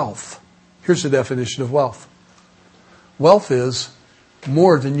get wealth. Here's the definition of wealth. Wealth is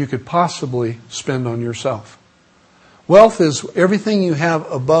more than you could possibly spend on yourself. Wealth is everything you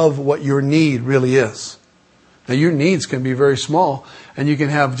have above what your need really is. Now, your needs can be very small, and you can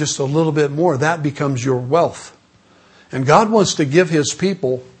have just a little bit more. That becomes your wealth. And God wants to give His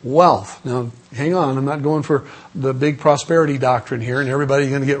people wealth. Now, hang on. I'm not going for the big prosperity doctrine here, and everybody's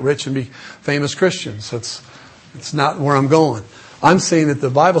going to get rich and be famous Christians. It's not where I'm going. I'm saying that the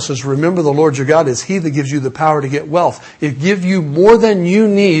Bible says, remember the Lord your God is He that gives you the power to get wealth. It gives you more than you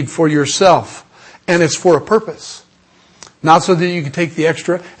need for yourself. And it's for a purpose. Not so that you can take the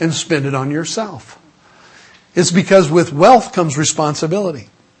extra and spend it on yourself. It's because with wealth comes responsibility.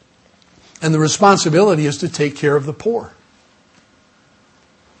 And the responsibility is to take care of the poor.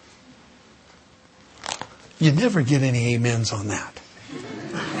 You never get any amens on that.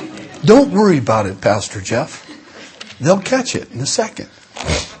 Don't worry about it, Pastor Jeff. They'll catch it in a second.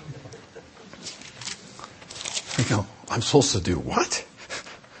 You go, I'm supposed to do what?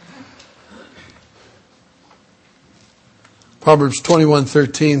 Proverbs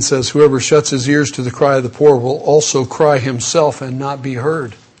 21:13 says, whoever shuts his ears to the cry of the poor will also cry himself and not be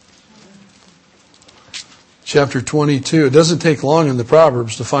heard. Chapter 22. It doesn't take long in the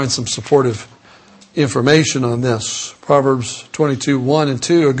Proverbs to find some supportive information on this. Proverbs 22:1 and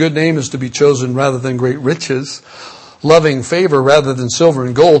 2. A good name is to be chosen rather than great riches, loving favor rather than silver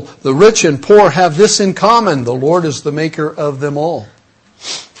and gold. The rich and poor have this in common. The Lord is the maker of them all.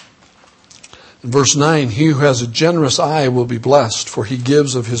 In verse 9, he who has a generous eye will be blessed, for he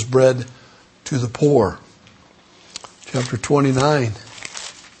gives of his bread to the poor. Chapter 29,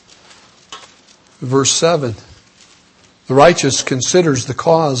 verse 7. The righteous considers the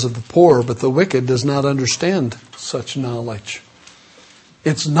cause of the poor, but the wicked does not understand such knowledge.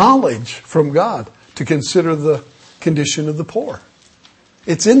 It's knowledge from God to consider the condition of the poor.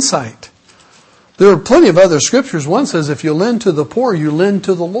 It's insight. There are plenty of other scriptures. One says if you lend to the poor, you lend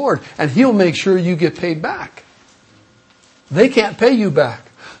to the Lord, and He'll make sure you get paid back. They can't pay you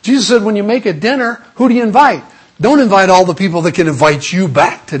back. Jesus said when you make a dinner, who do you invite? Don't invite all the people that can invite you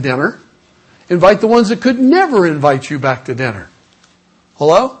back to dinner. Invite the ones that could never invite you back to dinner.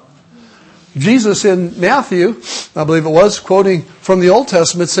 Hello? Jesus in Matthew, I believe it was, quoting from the Old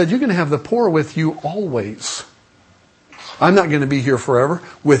Testament, said, you're going to have the poor with you always. I'm not going to be here forever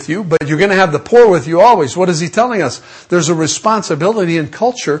with you, but you're going to have the poor with you always. What is He telling us? There's a responsibility in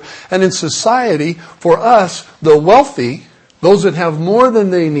culture and in society for us, the wealthy, those that have more than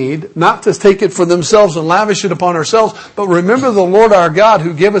they need, not to take it for themselves and lavish it upon ourselves, but remember the Lord our God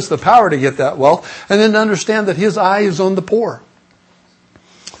who gave us the power to get that wealth, and then understand that His eye is on the poor.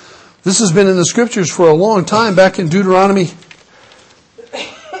 This has been in the scriptures for a long time. Back in Deuteronomy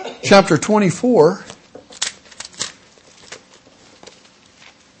chapter 24.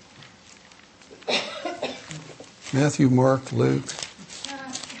 Matthew, Mark, Luke,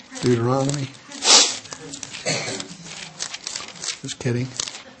 Deuteronomy. Just kidding.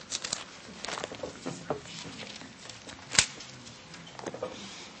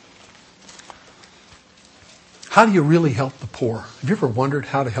 How do you really help the poor? Have you ever wondered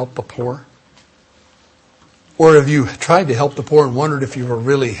how to help the poor? Or have you tried to help the poor and wondered if you were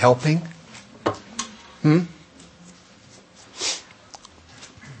really helping?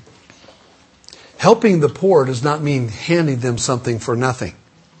 Helping the poor does not mean handing them something for nothing.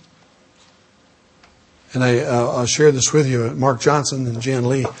 And I'll share this with you. Mark Johnson and Jan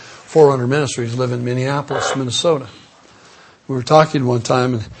Lee, Forerunner Ministries, live in Minneapolis, Minnesota. We were talking one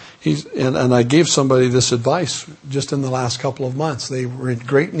time, and I gave somebody this advice just in the last couple of months. They were in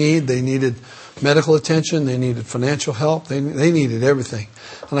great need. They needed medical attention. They needed financial help. They needed everything.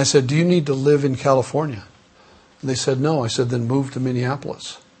 And I said, do you need to live in California? And they said, no. I said, then move to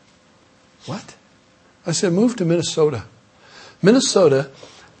Minneapolis. What? I said, move to Minnesota. Minnesota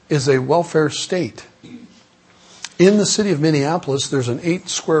is a welfare state. In the city of Minneapolis, there's an 8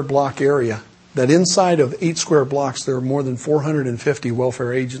 square block area. That inside of 8 square blocks, there are more than 450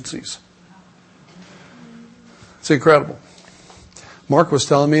 welfare agencies. It's incredible. Mark was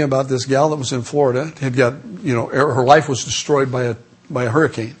telling me about this gal that was in Florida. Had got, her life was destroyed by a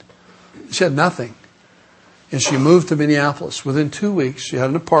hurricane. She had nothing. And she moved to Minneapolis. Within 2 weeks, she had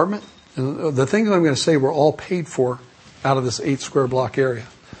an apartment. And the things I'm going to say were all paid for out of this 8 square block area.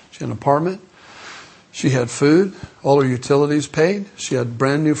 She had an apartment. She had food, all her utilities paid. She had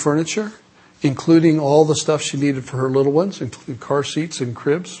brand new furniture, including all the stuff she needed for her little ones, including car seats and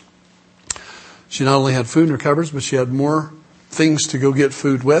cribs. She not only had food in her cupboards, but she had more things to go get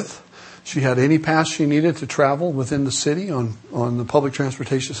food with. She had any pass she needed to travel within the city on the public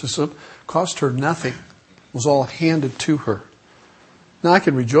transportation system. Cost her nothing. It was all handed to her. Now I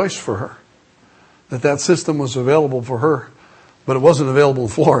can rejoice for her that system was available for her, but it wasn't available in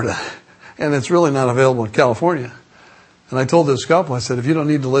Florida. And it's really not available in California. And I told this couple, I said, if you don't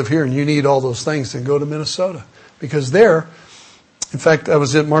need to live here and you need all those things, then go to Minnesota. Because there, in fact, I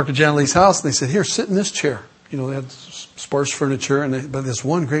was at Mark and Jan Lee's house, and they said, here, sit in this chair. They had sparse furniture, but this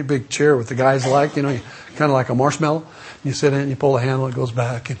one great big chair with the guys kind of like a marshmallow. You sit in, you pull the handle, it goes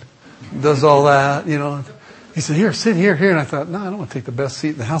back and does all that, He said, here, sit here. And I thought, no, I don't want to take the best seat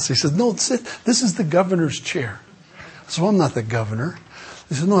in the house. He said, no, sit. This is the governor's chair. I said, well, I'm not the governor.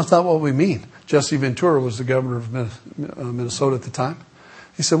 He said, no, that's not what we mean. Jesse Ventura was the governor of Minnesota at the time.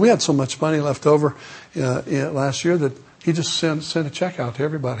 He said, we had so much money left over last year that he just sent a check out to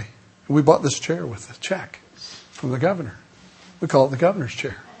everybody. And we bought this chair with a check from the governor. We call it the governor's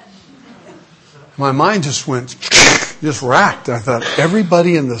chair. My mind just racked. I thought,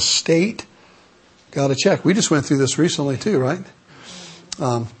 everybody in the state got a check. We just went through this recently too, right?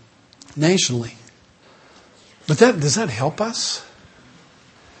 Nationally. But does that help us?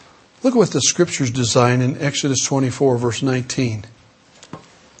 Look at what the scriptures design in Exodus 24, verse 19.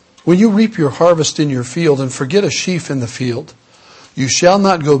 When you reap your harvest in your field and forget a sheaf in the field, you shall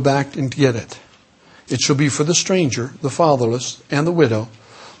not go back and get it. It shall be for the stranger, the fatherless, and the widow,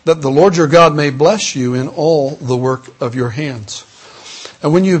 that the Lord your God may bless you in all the work of your hands.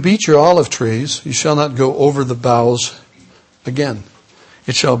 And when you beat your olive trees, you shall not go over the boughs again.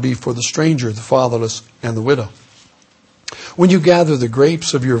 It shall be for the stranger, the fatherless, and the widow. When you gather the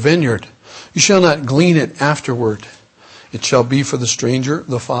grapes of your vineyard, you shall not glean it afterward. It shall be for the stranger,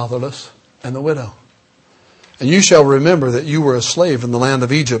 the fatherless, and the widow. And you shall remember that you were a slave in the land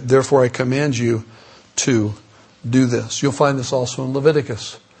of Egypt. Therefore I command you to do this. You'll find this also in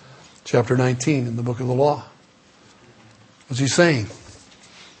Leviticus chapter 19 in the book of the law. What's he saying?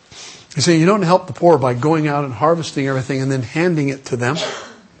 He's saying you don't help the poor by going out and harvesting everything and then handing it to them.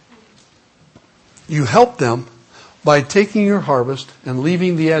 You help them by taking your harvest and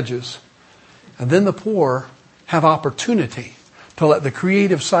leaving the edges. And then the poor have opportunity to let the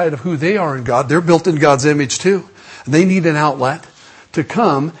creative side of who they are in God, they're built in God's image too. They need an outlet to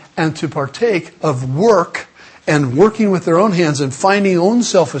come and to partake of work and working with their own hands and finding own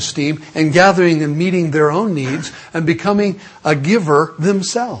self-esteem and gathering and meeting their own needs and becoming a giver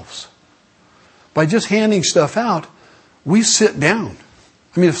themselves. By just handing stuff out, we sit down.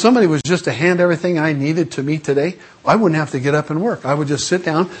 I mean, if somebody was just to hand everything I needed to me today, I wouldn't have to get up and work. I would just sit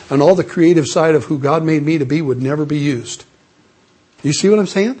down and all the creative side of who God made me to be would never be used. You see what I'm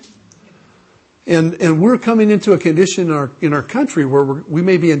saying? And we're coming into a condition in our country where we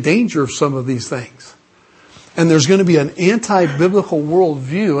may be in danger of some of these things. And there's going to be an anti-biblical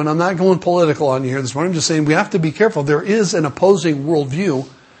worldview, and I'm not going political on you here this morning. I'm just saying we have to be careful. There is an opposing worldview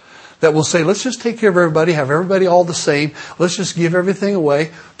that will say, let's just take care of everybody, have everybody all the same. Let's just give everything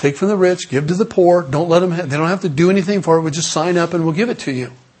away. Take from the rich, give to the poor. Don't let them, they don't have to do anything for it. We'll just sign up and we'll give it to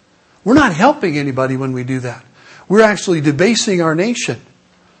you. We're not helping anybody when we do that. We're actually debasing our nation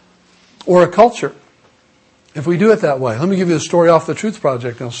or a culture if we do it that way. Let me give you a story off the Truth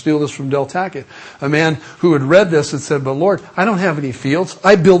Project. I'll steal this from Del Tackett. A man who had read this and said, but Lord, I don't have any fields.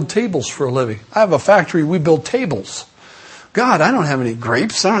 I build tables for a living. I have a factory. We build tables. God, I don't have any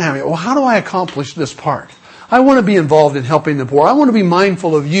grapes. I don't have any. Well, how do I accomplish this part? I want to be involved in helping the poor. I want to be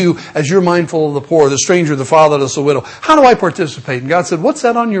mindful of you as you're mindful of the poor, the stranger, the fatherless, the widow. How do I participate? And God said, what's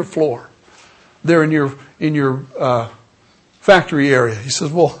that on your floor there in your factory area? He says,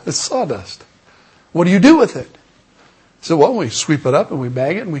 well, it's sawdust. What do you do with it? So, well, we sweep it up and we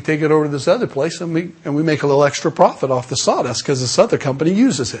bag it and we take it over to this other place and we make a little extra profit off the sawdust because this other company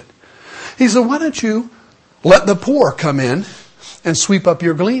uses it. He said, why don't you let the poor come in and sweep up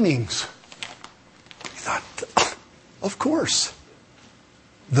your gleanings? He thought, of course.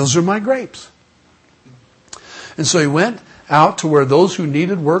 Those are my grapes. And so he went out to where those who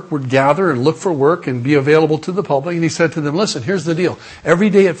needed work would gather and look for work and be available to the public. And he said to them, listen, here's the deal. Every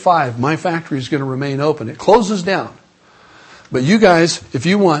day at 5, my factory is going to remain open. It closes down. But you guys, if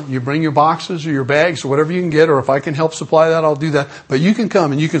you want, you bring your boxes or your bags or whatever you can get, or if I can help supply that, I'll do that. But you can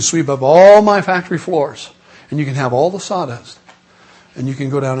come and you can sweep up all my factory floors. And you can have all the sawdust. And you can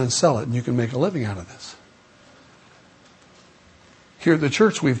go down and sell it. And you can make a living out of this. Here at the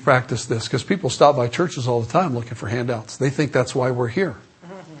church, we've practiced this because people stop by churches all the time looking for handouts. They think that's why we're here.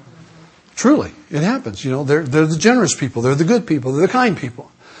 Truly, it happens. You know, they're the generous people. They're the good people. They're the kind people.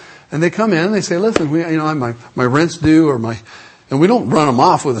 And they come in and they say, listen, my rent's due and we don't run them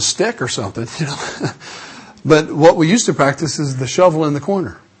off with a stick or something, you know. But what we used to practice is the shovel in the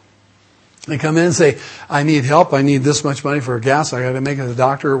corner. They come in and say, I need help. I need this much money for gas. I got to make it to the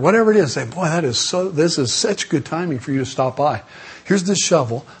doctor or whatever it is. Say, boy, this is such good timing for you to stop by. Here's this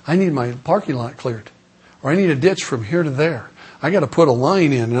shovel. I need my parking lot cleared. Or I need a ditch from here to there. I got to put a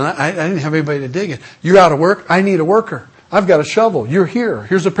line in and I didn't have anybody to dig it. You're out of work. I need a worker. I've got a shovel. You're here.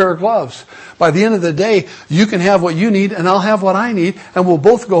 Here's a pair of gloves. By the end of the day, you can have what you need and I'll have what I need and we'll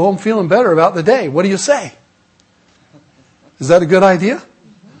both go home feeling better about the day. What do you say? Is that a good idea?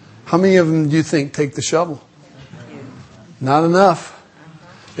 How many of them do you think take the shovel? Not enough.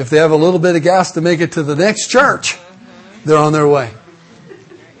 If they have a little bit of gas to make it to the next church, they're on their way.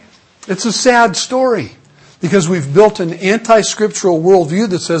 It's a sad story because we've built an anti-scriptural worldview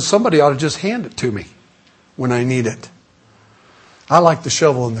that says somebody ought to just hand it to me when I need it. I like the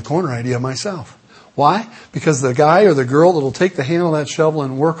shovel in the corner idea myself. Why? Because the guy or the girl that will take the handle of that shovel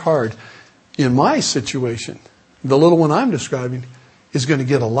and work hard, in my situation, the little one I'm describing, is going to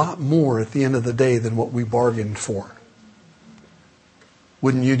get a lot more at the end of the day than what we bargained for.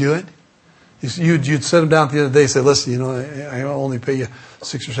 Wouldn't you do it? You'd sit them down at the end of the day and say, listen, I only pay you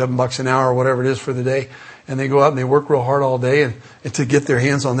 $6 or $7 an hour or whatever it is for the day. And they go out and they work real hard all day and to get their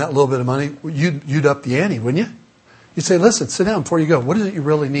hands on that little bit of money, you'd up the ante, wouldn't you? You'd say, listen, sit down before you go. What is it you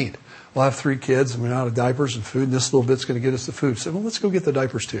really need? Well, I have 3 kids and we're out of diapers and food and this little bit's going to get us the food. So, well, let's go get the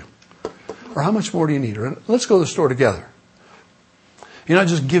diapers too. Or how much more do you need? Or let's go to the store together. You're not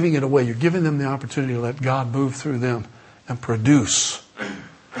just giving it away. You're giving them the opportunity to let God move through them and produce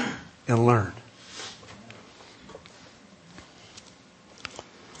and learn.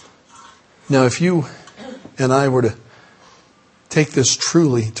 Now, if you and I were to take this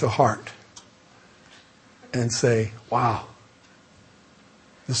truly to heart and say, wow,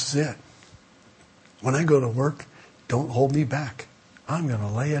 this is it. When I go to work, don't hold me back. I'm going to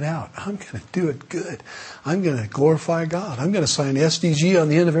lay it out. I'm going to do it good. I'm going to glorify God. I'm going to sign SDG on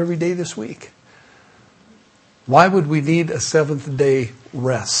the end of every day this week. Why would we need a 7th day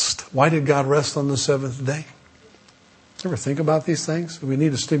rest? Why did God rest on the 7th day? Ever think about these things? We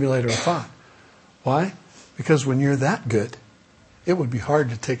need to stimulate our thought. Why? Because when you're that good, it would be hard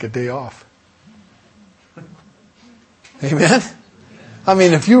to take a day off. Amen? I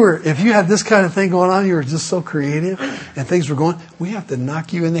mean, if you had this kind of thing going on, you were just so creative and things were going, we have to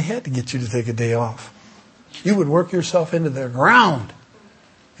knock you in the head to get you to take a day off. You would work yourself into the ground.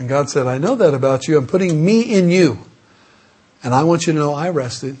 And God said, I know that about you. I'm putting me in you. And I want you to know I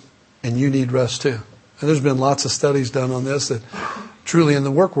rested and you need rest too. And there's been lots of studies done on this that truly in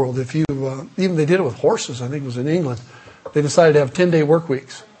the work world, if you, even they did it with horses, I think it was in England, they decided to have 10-day work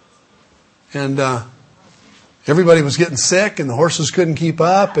weeks. And, everybody was getting sick and the horses couldn't keep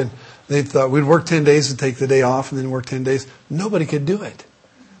up and they thought we'd work 10 days and take the day off and then work 10 days. Nobody could do it.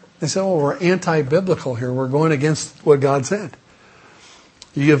 They said, well, we're anti-biblical here. We're going against what God said.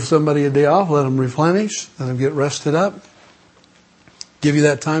 You give somebody a day off, let them replenish, let them get rested up. give you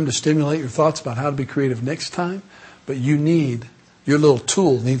that time to stimulate your thoughts about how to be creative next time. But your little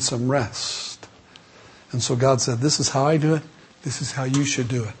tool needs some rest. And so God said, this is how I do it. This is how you should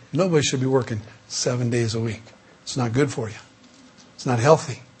do it. Nobody should be working 7 days a week. It's not good for you. It's not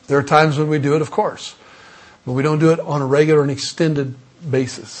healthy. There are times when we do it, of course. But we don't do it on a regular and extended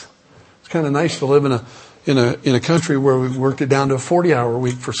basis. It's kind of nice to live in a country where we've worked it down to a 40-hour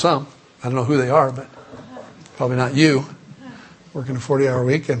week for some. I don't know who they are, but probably not you, working a 40-hour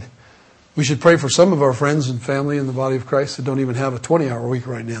week. And we should pray for some of our friends and family in the body of Christ that don't even have a 20-hour week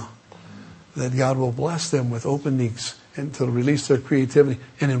right now, that God will bless them with openings and to release their creativity.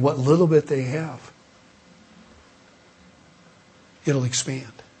 And in what little bit they have, it'll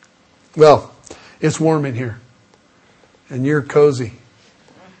expand. Well, it's warm in here, and you're cozy,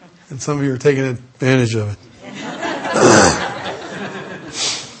 and some of you are taking advantage of it.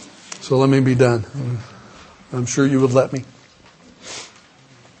 So let me be done. I'm sure you would let me.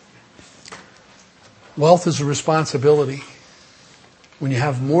 Wealth is a responsibility. When you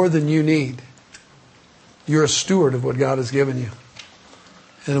have more than you need, you're a steward of what God has given you.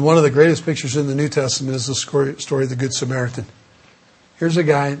 And one of the greatest pictures in the New Testament is the story of the Good Samaritan. Here's a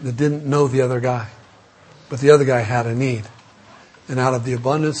guy that didn't know the other guy, but the other guy had a need. And out of the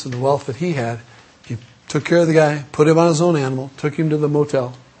abundance and the wealth that he had, he took care of the guy, put him on his own animal, took him to the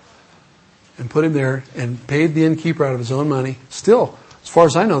motel, and put him there, and paid the innkeeper out of his own money. Still, as far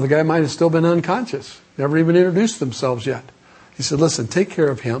as I know, the guy might have still been unconscious. Never even introduced themselves yet. He said, listen, take care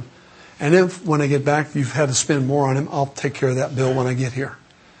of him. And if when I get back, you've had to spend more on him, I'll take care of that bill when I get here.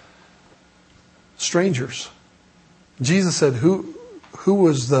 Strangers. Jesus said, who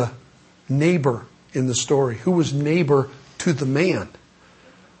was the neighbor in the story? Who was neighbor to the man?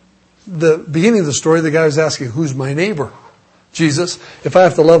 The beginning of the story, the guy was asking, who's my neighbor? Jesus, if I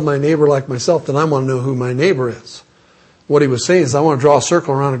have to love my neighbor like myself, then I want to know who my neighbor is. What he was saying is, I want to draw a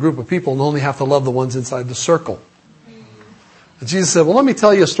circle around a group of people and only have to love the ones inside the circle. And Jesus said, well, let me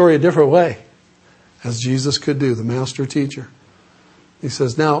tell you a story a different way. As Jesus could do, the master teacher. He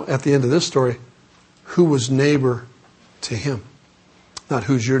says, now, at the end of this story, who was neighbor to him? Not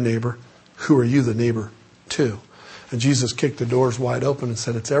who's your neighbor, who are you the neighbor to? And Jesus kicked the doors wide open and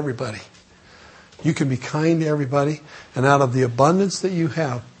said, it's everybody. You can be kind to everybody, and out of the abundance that you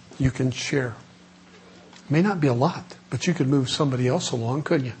have, you can share. It may not be a lot, but you could move somebody else along,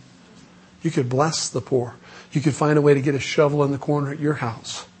 couldn't you? You could bless the poor. You could find a way to get a shovel in the corner at your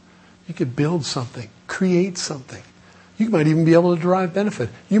house. You could build something, create something. You might even be able to derive benefit.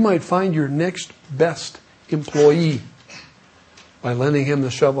 You might find your next best employee by lending him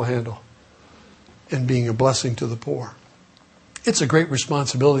the shovel handle and being a blessing to the poor. It's a great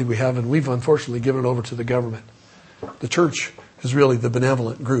responsibility we have, and we've unfortunately given it over to the government. The church is really the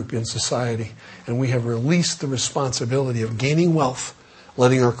benevolent group in society, and we have released the responsibility of gaining wealth,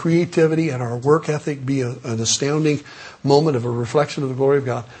 letting our creativity and our work ethic be an astounding moment of a reflection of the glory of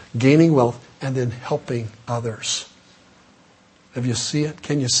God, gaining wealth, and then helping others. Have you see it?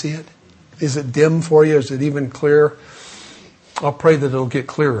 Can you see it? Is it dim for you? Is it even clear? I'll pray that it'll get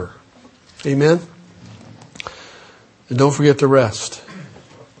clearer. Amen? And don't forget to rest.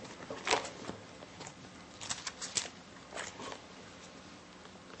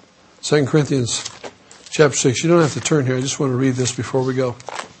 Second Corinthians chapter 6. You don't have to turn here. I just want to read this before we go.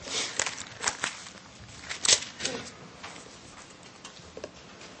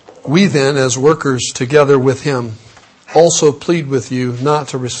 We then, as workers together with him, also plead with you not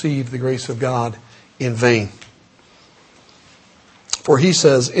to receive the grace of God in vain. For he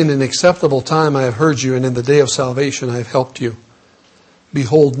says, in an acceptable time I have heard you, and in the day of salvation I have helped you.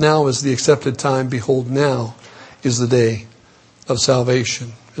 Behold, now is the accepted time. Behold, now is the day of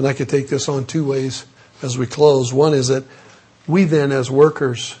salvation. And I could take this on two ways as we close. One is that we then, as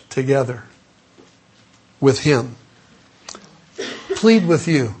workers together with him, plead with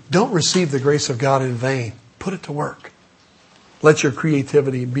you. Don't receive the grace of God in vain. Put it to work. Let your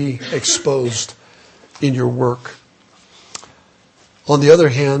creativity be exposed in your work. On the other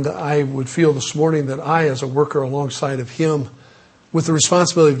hand, I would feel this morning that I, as a worker alongside of him, with the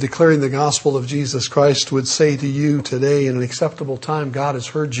responsibility of declaring the gospel of Jesus Christ, would say to you today, in an acceptable time, God has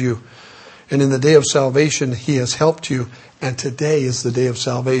heard you. And in the day of salvation, he has helped you. And today is the day of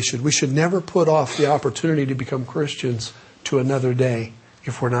salvation. We should never put off the opportunity to become Christians to another day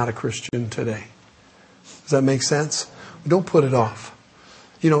if we're not a Christian today. Does that make sense? Don't put it off.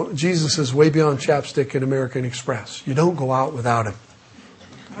 You know, Jesus is way beyond chapstick and American Express. You don't go out without him.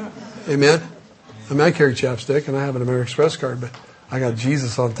 Amen? I mean, I carry chapstick and I have an American Express card, but I got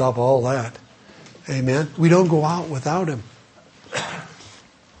Jesus on top of all that. Amen? We don't go out without him.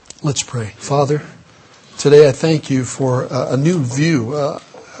 Let's pray. Father, Today I thank you for a new view, a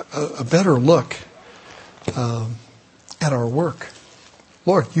better look at our work.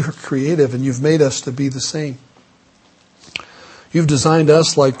 Lord, you're creative and you've made us to be the same. You've designed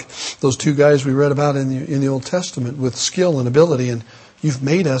us like those two guys we read about in the Old Testament with skill and ability, and you've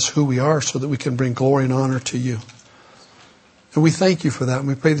made us who we are so that we can bring glory and honor to you. And we thank you for that, and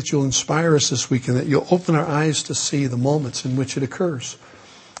we pray that you'll inspire us this week and that you'll open our eyes to see the moments in which it occurs,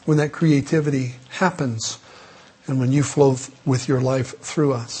 when that creativity happens and when you flow with your life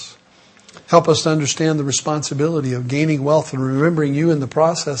through us. Help us to understand the responsibility of gaining wealth and remembering you in the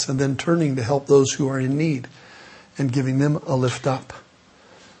process, and then turning to help those who are in need and giving them a lift up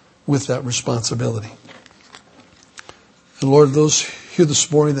with that responsibility. And Lord, those here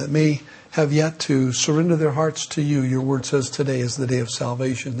this morning that may have yet to surrender their hearts to you, your word says today is the day of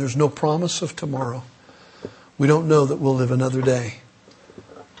salvation. There's no promise of tomorrow. We don't know that we'll live another day.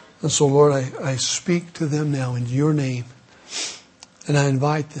 And so, Lord, I speak to them now in your name, and I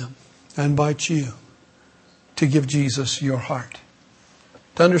invite them. I invite you to give Jesus your heart.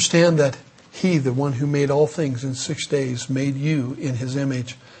 To understand that He, the one who made all things in 6 days, made you in His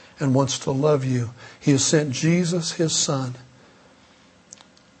image and wants to love you. He has sent Jesus, His Son,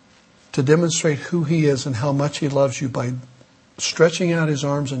 to demonstrate who He is and how much He loves you by stretching out His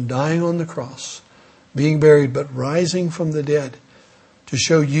arms and dying on the cross, being buried but rising from the dead, to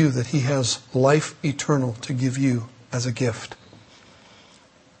show you that He has life eternal to give you as a gift.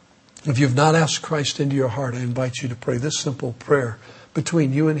 If you've not asked Christ into your heart, I invite you to pray this simple prayer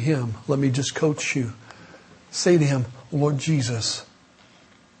between you and Him. Let me just coach you. Say to Him, Lord Jesus,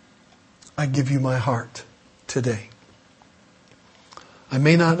 I give you my heart today. I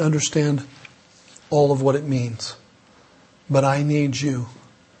may not understand all of what it means, but I need you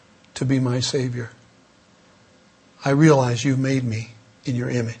to be my Savior. I realize you've made me in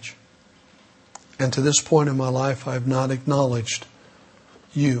your image. And to this point in my life, I have not acknowledged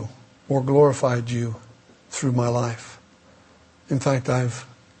you or glorified you through my life. In fact, I've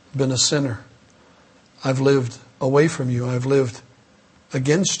been a sinner. I've lived away from you. I've lived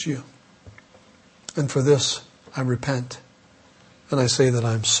against you. And for this, I repent. And I say that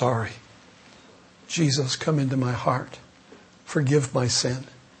I'm sorry. Jesus, come into my heart. Forgive my sin.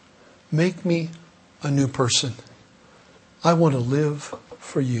 Make me a new person. I want to live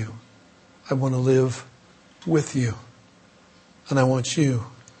for you. I want to live with you. And I want you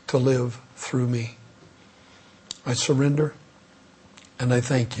to live through me. I surrender and I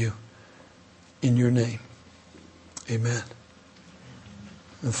thank you in your name. Amen.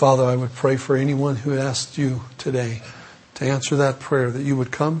 And Father, I would pray for anyone who asked you today to answer that prayer, that you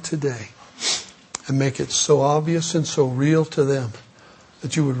would come today and make it so obvious and so real to them,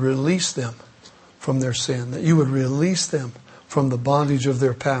 that you would release them from their sin, that you would release them from the bondage of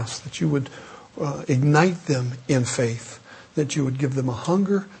their past, that you would ignite them in faith, that you would give them a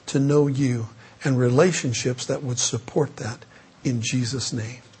hunger to know you and relationships that would support that in Jesus'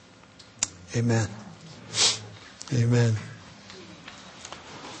 name. Amen. Amen.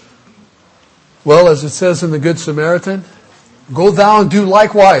 Well, as it says in the Good Samaritan, go thou and do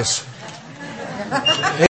likewise.